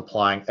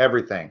 multiplying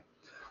everything.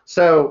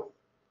 So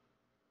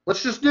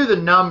let's just do the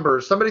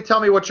numbers. Somebody tell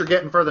me what you're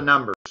getting for the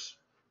numbers.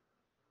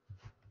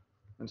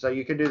 And so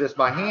you can do this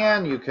by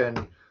hand. You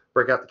can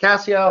break out the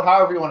Casio,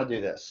 however you want to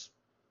do this.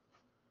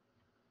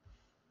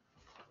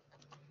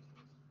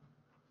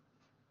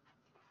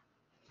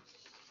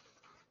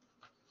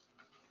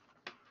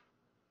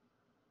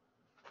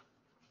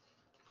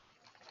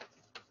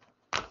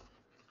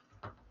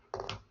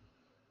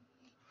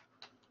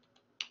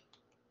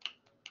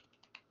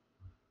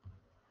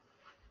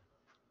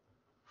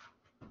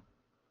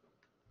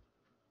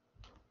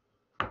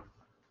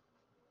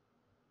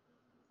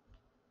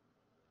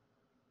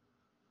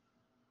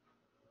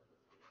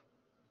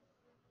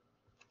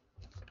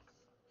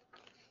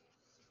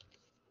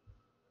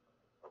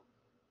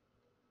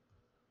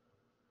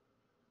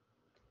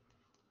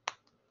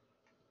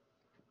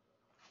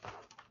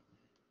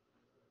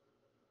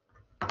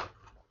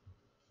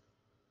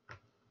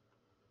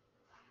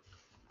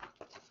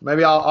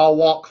 Maybe I'll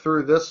walk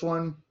through this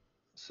one.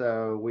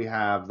 So we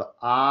have the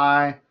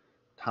I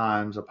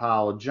times a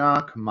pile of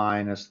junk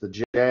minus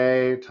the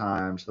J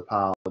times the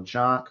pile of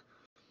junk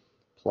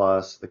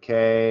plus the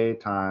K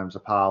times a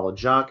pile of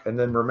junk. And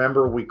then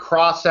remember, we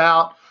cross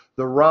out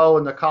the row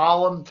and the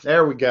column.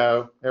 There we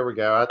go. There we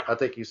go. I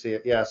think you see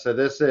it. Yeah, so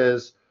this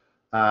is,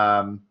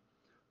 so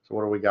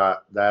what do we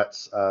got?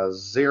 That's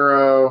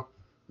 0.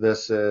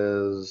 This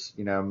is,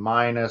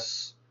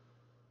 minus,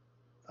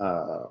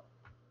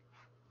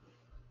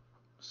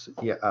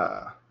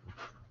 it's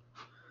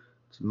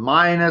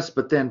minus,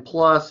 but then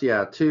plus,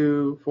 yeah,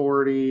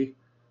 240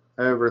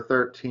 over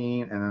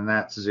 13, and then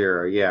that's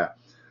 0, yeah.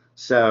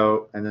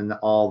 So, and then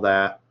all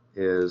that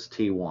is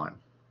T1.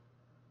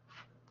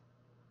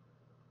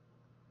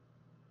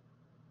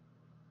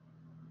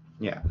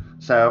 Yeah.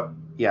 So,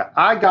 yeah,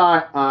 I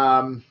got,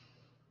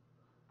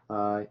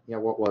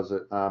 what was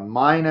it?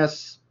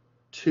 Minus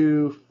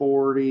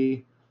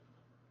 240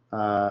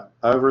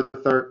 over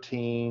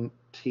 13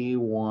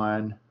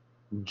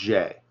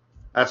 T1J.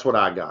 That's what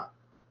I got.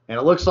 And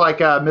it looks like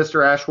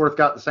Mr. Ashworth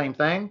got the same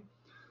thing.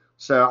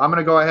 So I'm going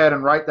to go ahead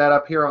and write that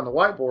up here on the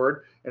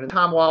whiteboard. And in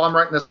time while I'm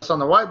writing this on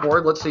the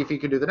whiteboard, let's see if you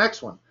can do the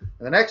next one.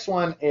 And the next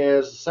one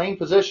is the same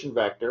position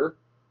vector.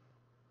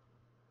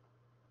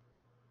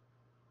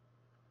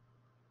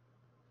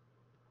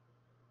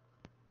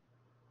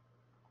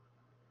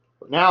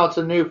 But now it's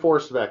a new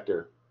force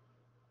vector.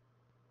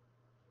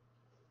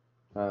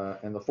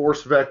 And the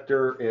force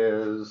vector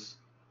is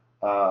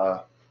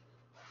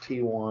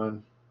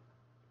T1,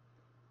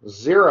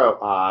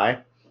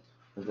 0I,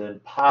 and then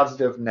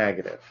positive,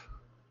 negative.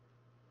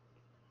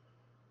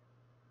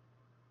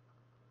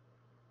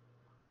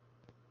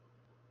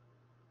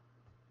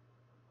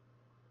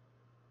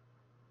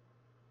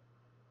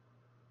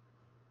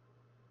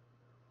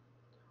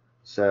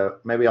 So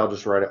maybe I'll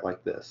just write it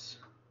like this.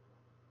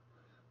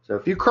 So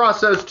if you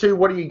cross those two,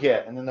 what do you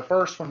get? And then the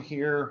first one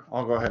here,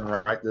 I'll go ahead and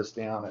write this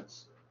down.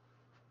 It's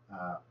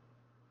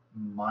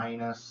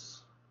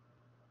minus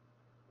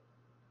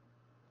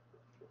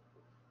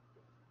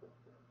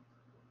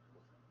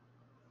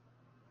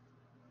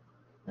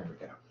there we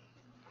go.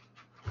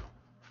 All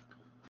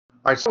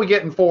right, so we're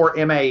getting for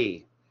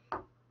MAE.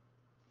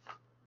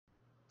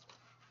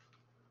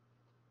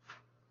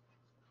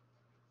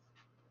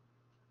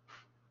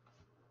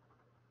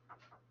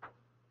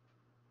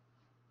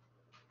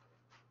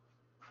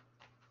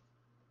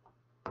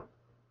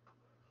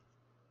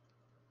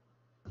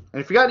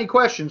 And if you got any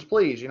questions,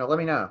 please, let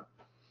me know.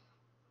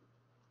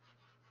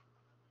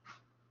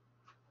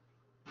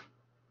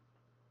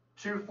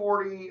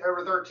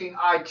 (240/13)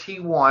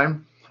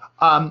 IT1.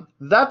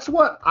 That's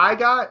what I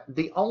got.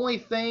 The only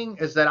thing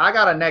is that I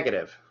got a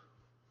negative.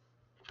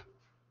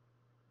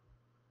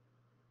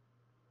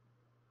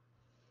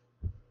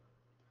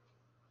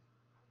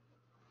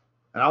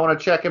 And I want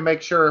to check and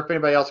make sure if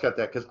anybody else got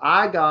that, because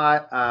I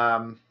got,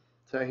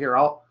 so here,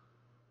 on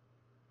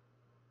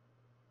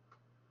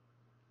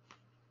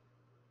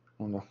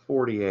the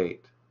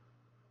 48.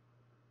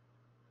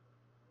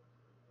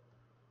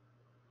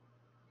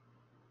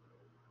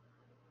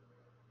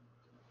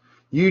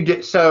 You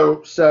did,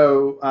 so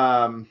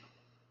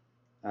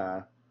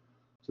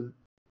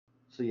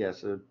yeah,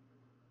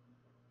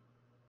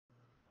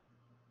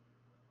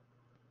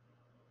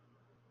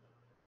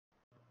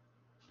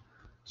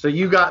 so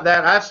you got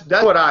that.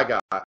 That's what I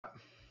got.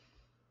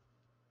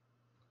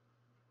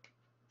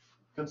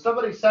 Can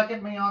somebody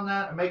second me on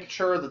that and make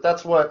sure that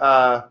that's what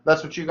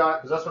you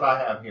got? Because that's what I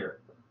have here.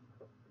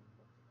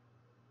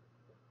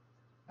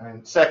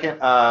 And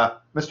second,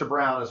 Mr.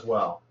 Brown as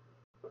well.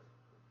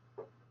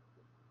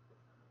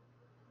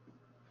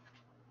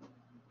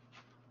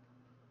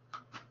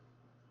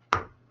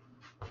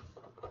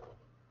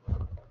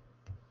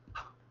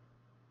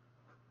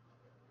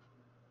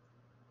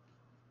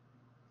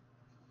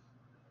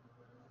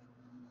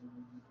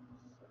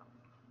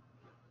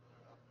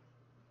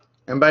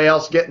 Anybody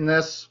else getting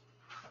this?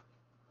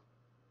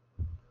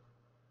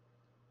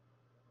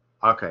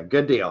 Okay,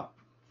 good deal.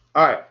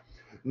 All right,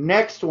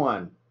 next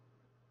one.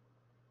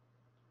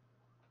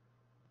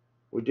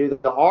 We do the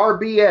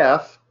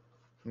RBF.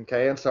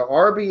 Okay, and so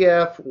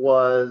RBF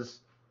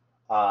was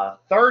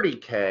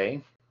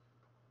 30K.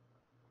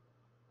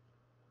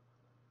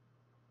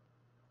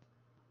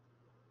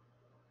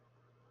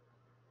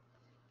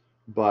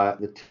 But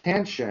the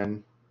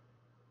tension,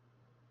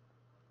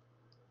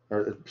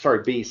 or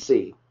sorry,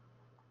 BC.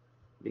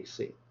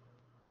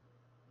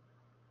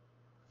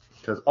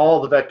 Because all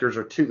the vectors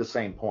are to the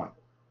same point.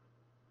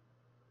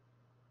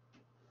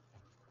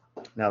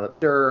 Now the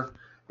vector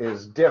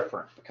is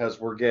different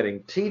because we're getting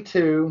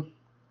T2,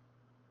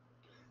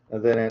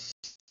 and then it's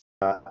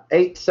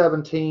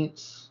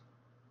 8/17,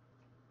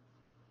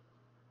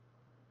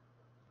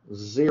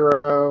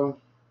 0,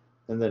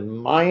 and then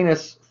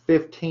minus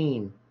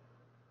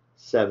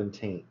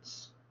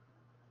 15/17.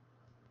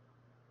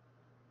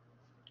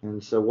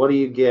 And so what do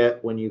you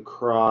get when you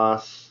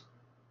cross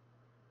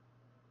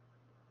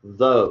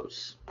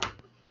those?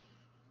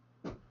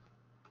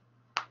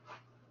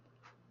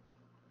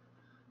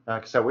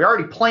 Like I said, we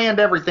already planned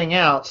everything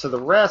out, so the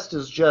rest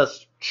is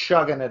just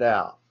chugging it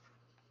out.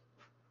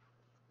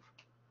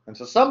 And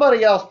so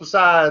somebody else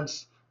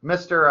besides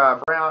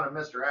Mr. Brown and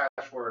Mr.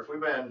 Ashworth,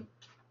 we've been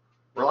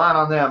relying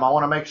on them. I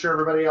want to make sure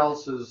everybody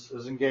else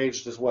is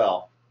engaged as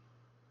well.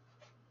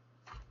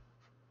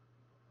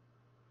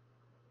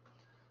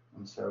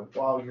 And so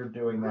while you're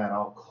doing that,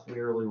 I'll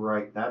clearly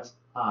write that's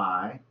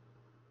I,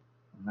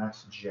 and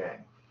that's J.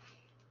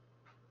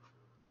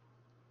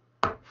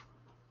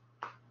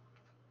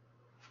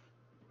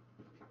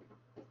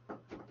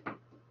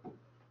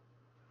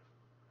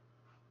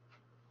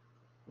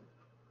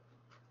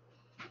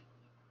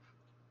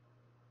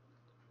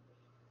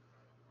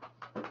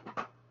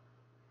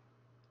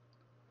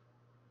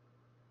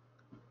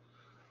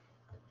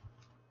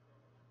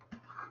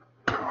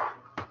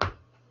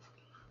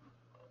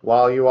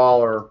 While you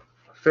all are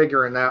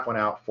figuring that one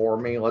out for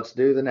me, let's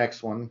do the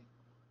next one.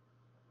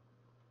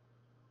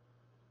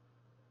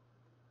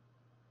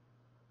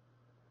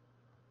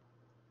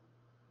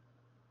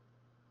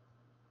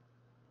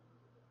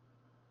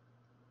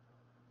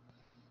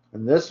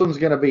 And this one's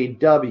going to be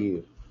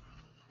W.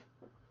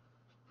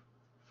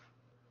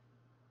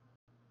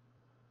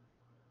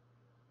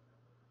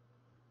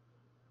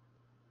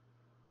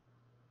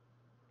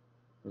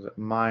 Was it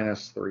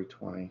minus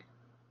 320?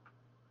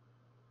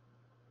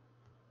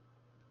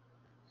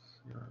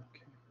 Okay.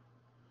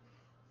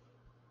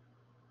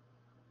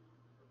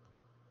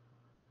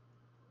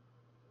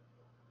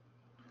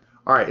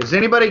 All right, has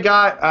anybody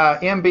got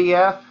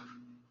MBF?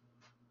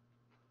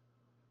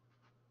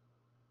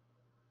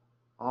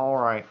 All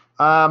right.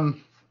 I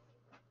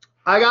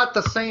got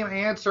the same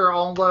answer,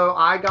 although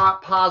I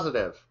got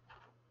positive.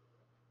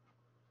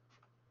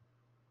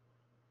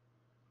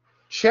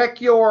 Check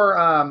your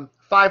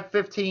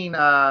 515.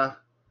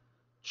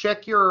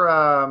 Check your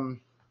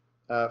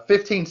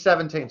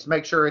 15/17.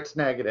 Make sure it's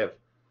negative.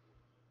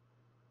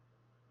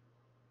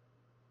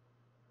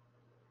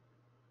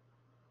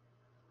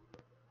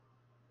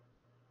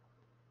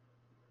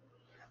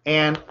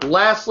 And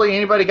lastly,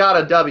 anybody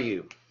got a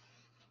W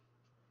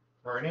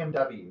or an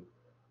MW?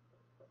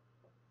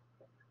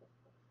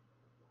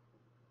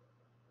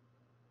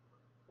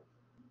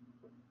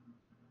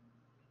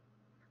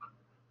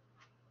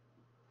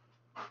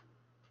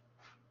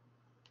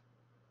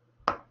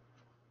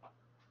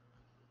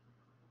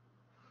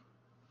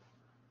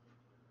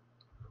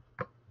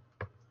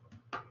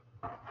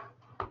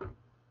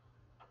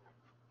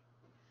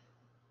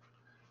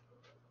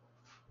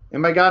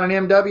 Anybody got an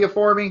MW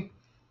for me?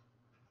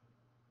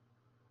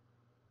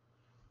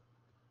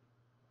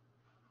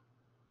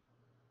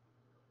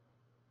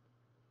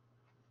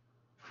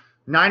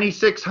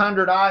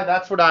 $9,600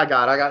 that's what I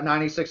got. I got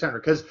 9,600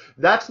 because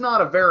that's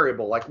not a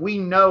variable. Like, we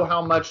know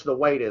how much the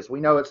weight is. We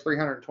know it's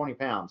 320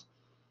 pounds.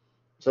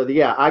 So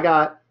yeah, I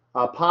got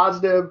a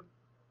positive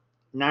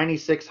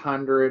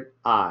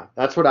 9,600I.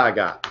 That's what I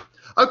got.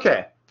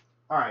 Okay.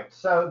 All right.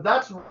 So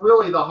that's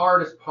really the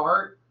hardest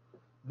part.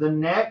 The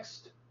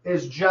next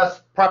is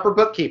just proper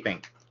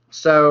bookkeeping.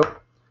 So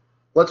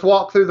let's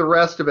walk through the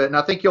rest of it, and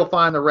I think you'll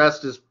find the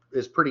rest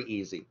is pretty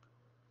easy.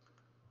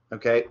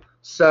 Okay.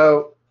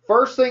 So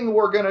first thing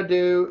we're going to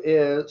do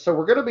is, so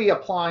we're going to be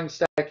applying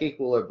static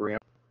equilibrium.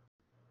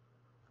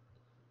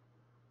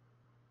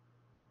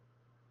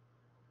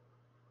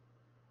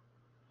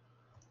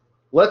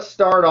 Let's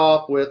start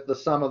off with the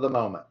sum of the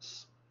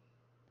moments.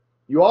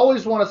 You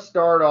always want to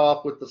start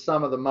off with the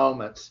sum of the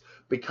moments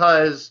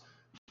because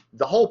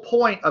the whole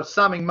point of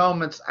summing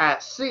moments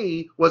at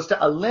C was to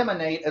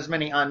eliminate as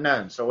many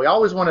unknowns. So we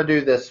always want to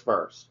do this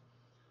first.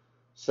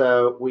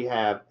 So we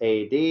have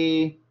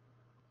AD,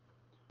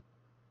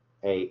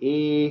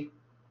 AE,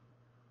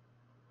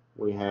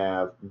 we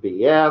have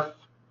BF,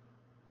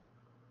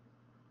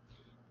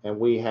 and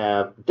we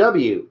have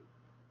W.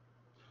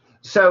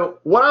 So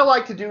what I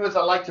like to do is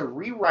I like to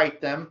rewrite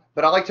them,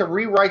 but I like to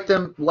rewrite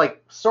them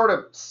like sort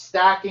of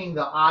stacking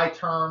the I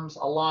terms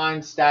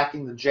aligned,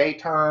 stacking the J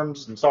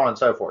terms, and so on and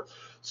so forth.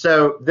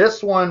 So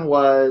this one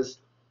was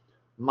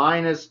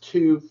minus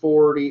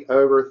 240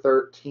 over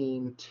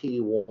 13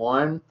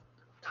 T1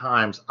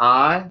 times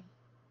I,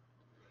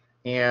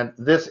 and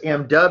this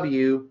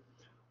MW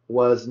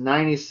was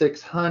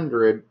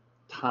 9,600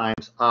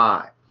 times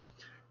I.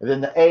 And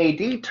then the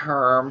AD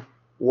term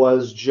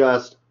was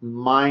just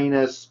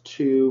minus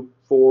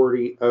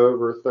 240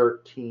 over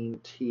 13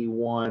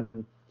 T1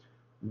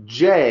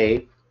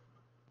 J.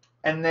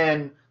 And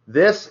then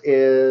this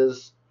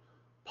is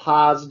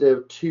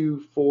positive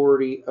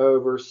 240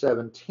 over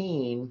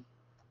 17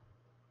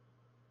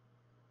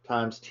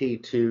 times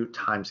T2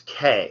 times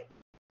K.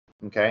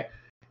 Okay.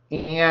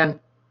 And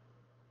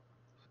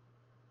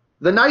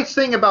the nice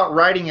thing about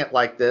writing it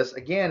like this,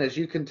 again, is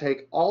you can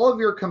take all of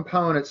your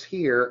components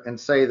here and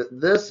say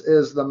that this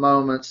is the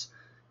moments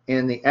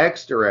in the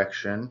X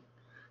direction,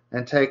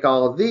 and take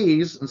all of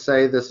these and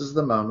say this is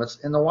the moments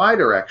in the Y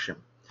direction.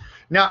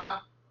 Now,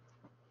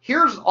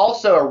 here's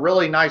also a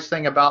really nice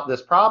thing about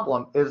this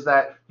problem is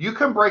that you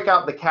can break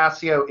out the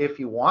Casio if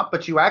you want,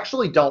 but you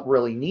actually don't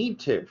really need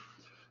to.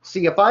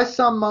 See, if I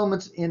sum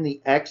moments in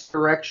the X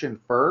direction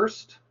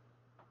first,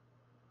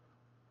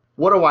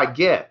 what do I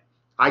get?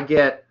 I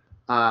get,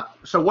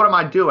 so what am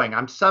I doing?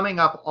 I'm summing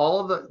up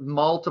all of the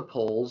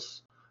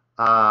multiples.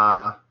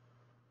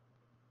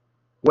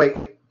 Wait.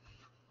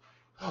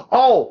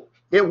 Oh,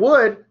 it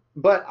would,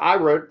 but I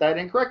wrote that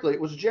incorrectly. It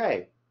was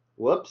J.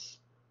 Whoops.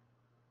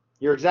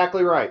 You're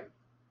exactly right.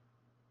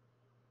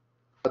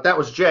 But that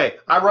was J.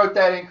 I wrote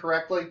that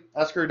incorrectly.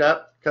 I screwed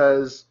up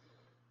because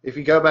if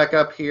you go back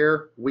up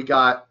here, we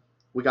got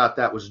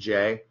that was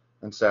J.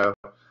 And so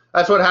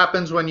that's what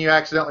happens when you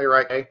accidentally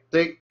write A.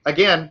 See,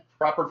 again,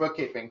 proper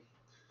bookkeeping.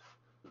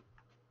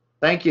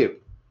 Thank you.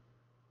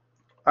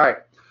 All right.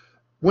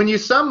 When you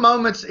sum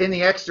moments in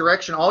the X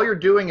direction, all you're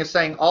doing is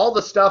saying all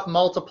the stuff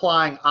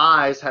multiplying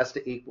I's has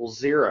to equal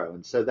 0.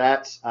 And so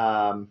that's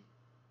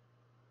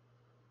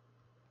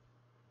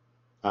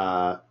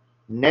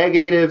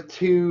negative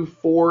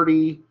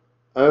 240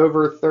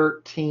 over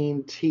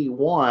 13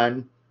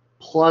 T1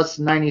 plus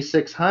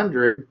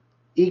 9,600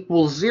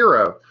 equals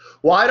 0.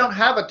 Well, I don't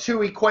have a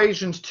two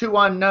equations, two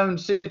unknown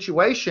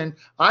situation.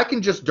 I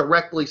can just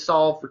directly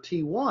solve for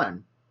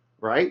T1,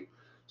 right?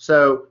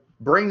 So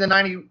bring the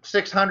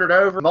 9,600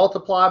 over,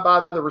 multiply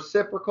by the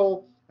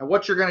reciprocal, and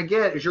what you're going to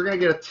get is you're going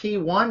to get a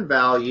T1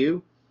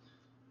 value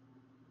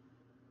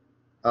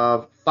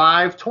of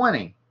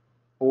 520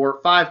 or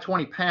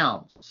 520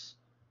 pounds.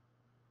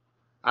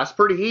 That's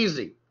pretty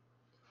easy.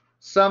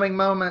 Summing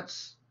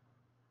moments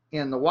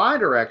in the Y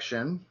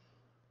direction,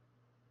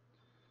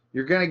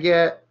 you're going to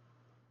get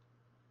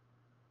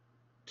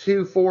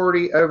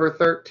 240 over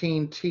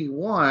 13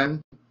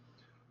 T1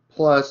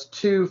 plus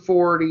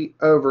 240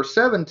 over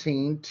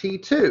 17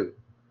 T2.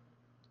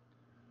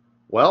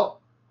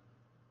 Well,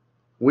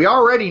 we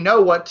already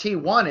know what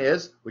T1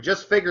 is. We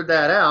just figured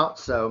that out.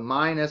 So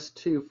minus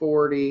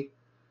 240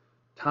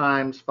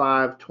 times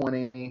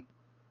 520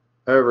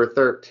 over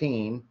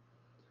 13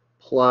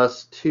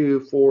 plus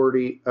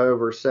 240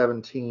 over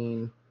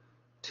 17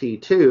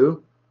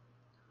 T2.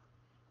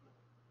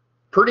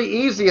 Pretty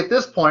easy at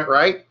this point,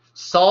 right?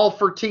 Solve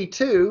for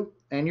T2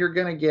 and you're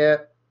going to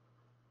get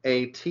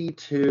a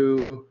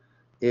T2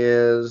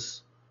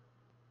 is,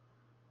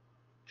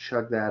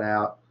 chug that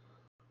out,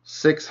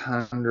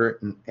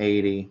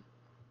 680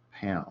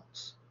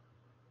 pounds.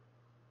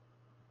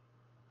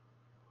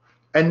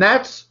 And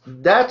that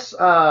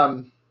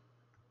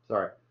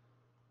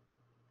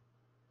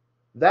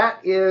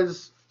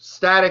is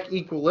static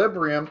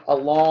equilibrium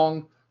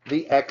along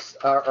the X,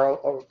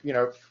 or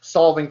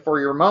solving for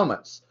your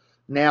moments.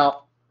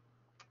 Now,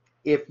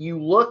 if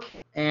you look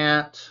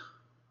at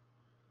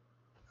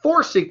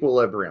force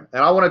equilibrium,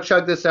 and I want to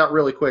chug this out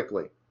really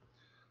quickly.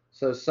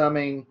 So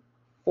summing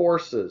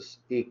forces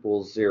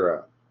equals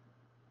 0.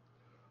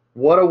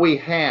 What do we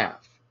have?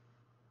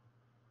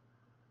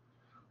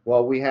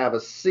 Well, we have a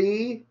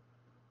C,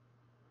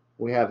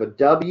 we have a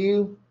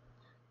W,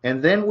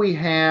 and then we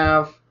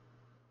have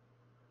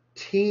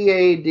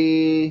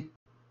TAD,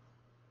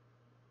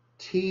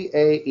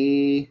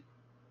 TAE,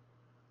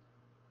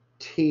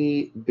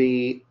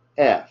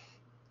 TBF.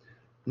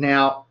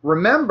 Now,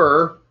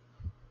 remember,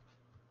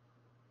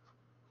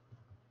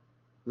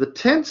 the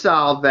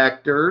tensile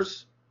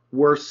vectors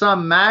were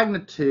some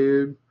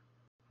magnitude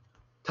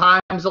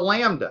times a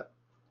lambda.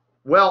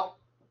 Well,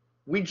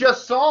 we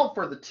just solved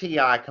for the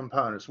TI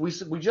components. We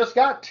just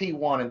got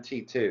T1 and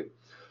T2.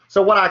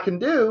 So what I can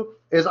do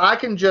is I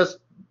can just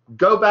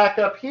go back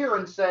up here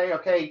and say,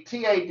 okay,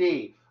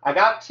 TAD, I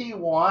got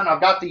T1,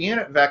 I've got the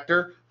unit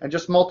vector, and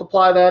just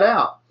multiply that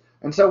out.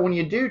 And so when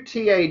you do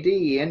TAD,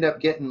 you end up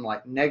getting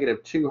like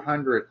negative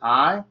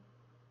 200I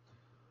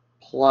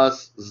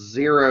plus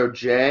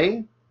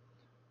 0J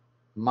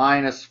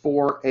minus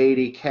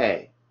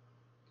 480K.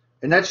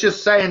 And that's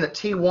just saying that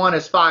T1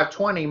 is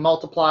 520,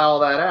 multiply all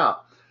that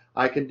out.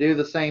 I can do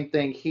the same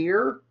thing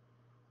here.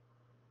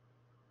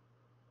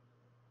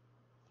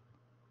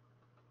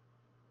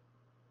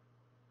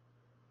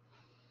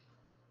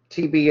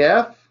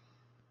 TBF.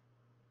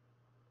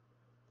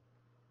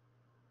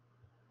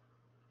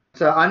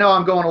 So I know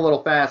I'm going a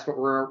little fast, but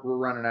we're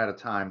running out of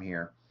time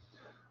here.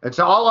 And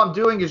so all I'm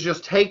doing is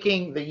just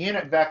taking the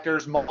unit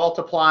vectors,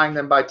 multiplying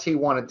them by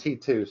T1 and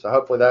T2. So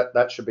hopefully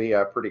that should be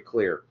pretty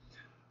clear.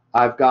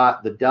 I've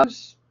got the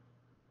W's,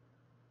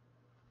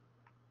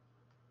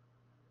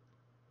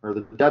 or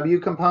the W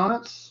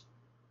components.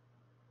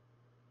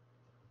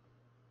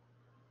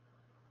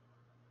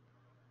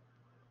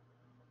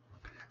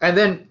 And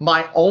then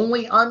my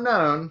only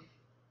unknown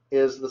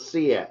is the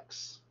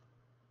CX.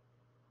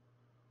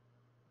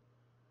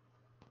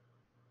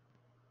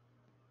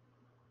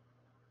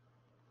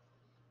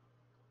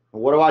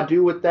 What do I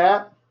do with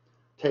that?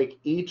 Take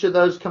each of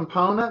those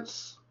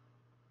components,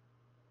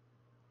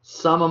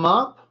 sum them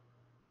up,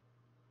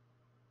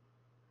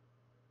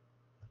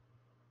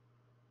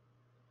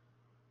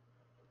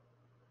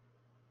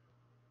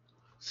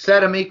 set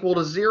them equal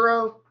to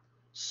 0,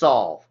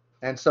 solve.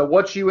 And so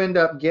what you end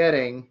up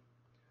getting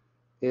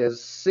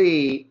is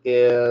C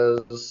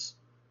is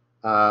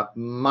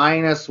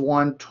minus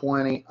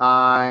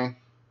 120I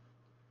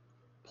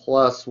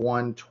plus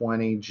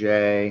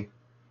 120J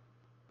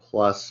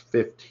plus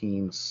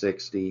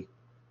 1560K.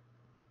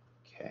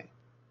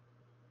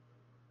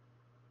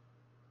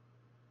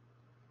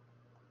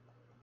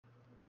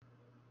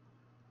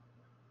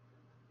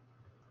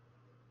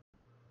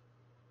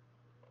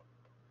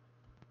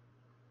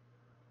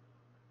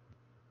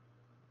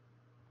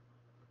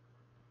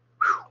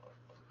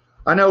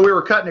 I know we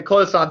were cutting it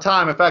close on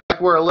time. In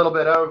fact, we're a little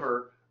bit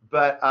over,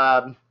 but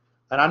and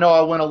I know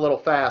I went a little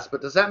fast,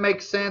 but does that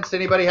make sense?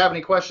 Anybody have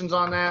any questions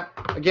on that?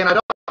 Again, I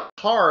don't think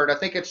it's hard. I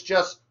think it's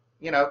just,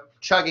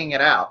 chugging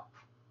it out.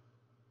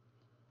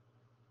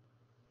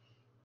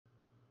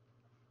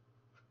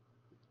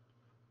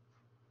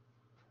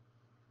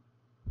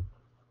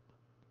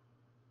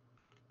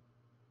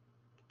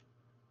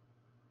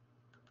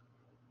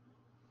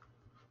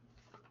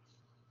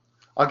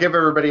 I'll give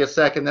everybody a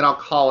second, then I'll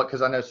call it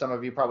because I know some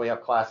of you probably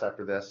have class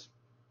after this.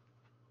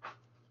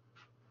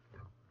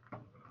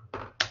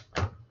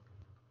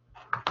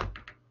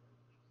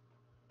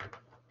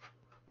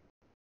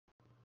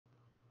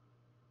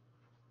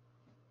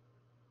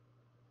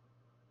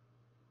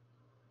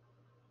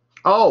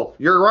 Oh,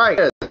 you're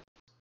right.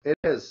 It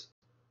is.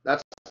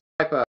 That's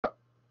a typo.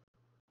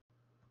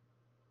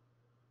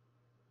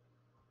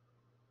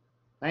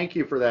 Thank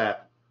you for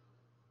that.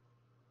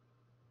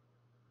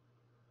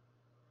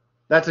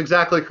 That's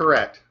exactly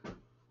correct.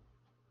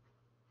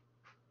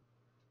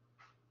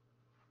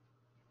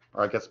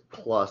 Or I guess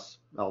plus,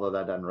 although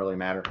that doesn't really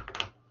matter.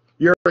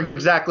 You're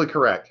exactly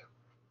correct.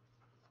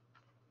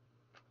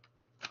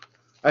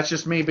 That's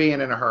just me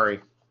being in a hurry.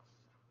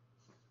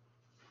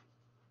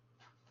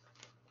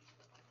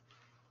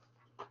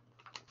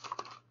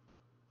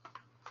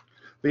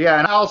 But yeah,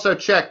 and I also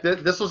checked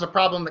that this was a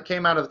problem that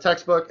came out of the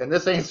textbook, and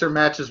this answer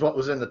matches what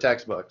was in the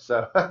textbook.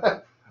 So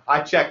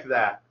I checked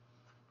that.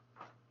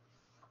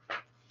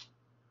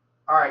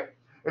 All right.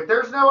 If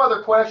there's no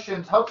other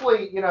questions,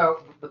 hopefully,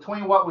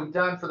 between what we've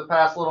done for the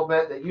past little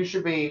bit, that you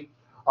should be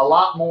a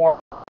lot more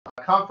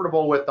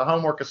comfortable with the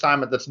homework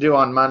assignment that's due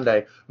on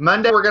Monday.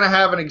 Monday, we're going to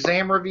have an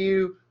exam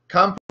review.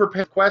 Come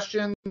prepared with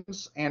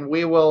questions, and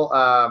we will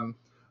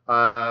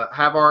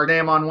have our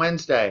exam on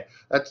Wednesday.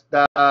 That's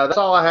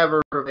all I have.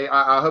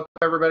 I hope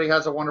everybody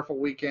has a wonderful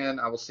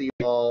weekend. I will see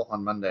you all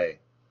on Monday.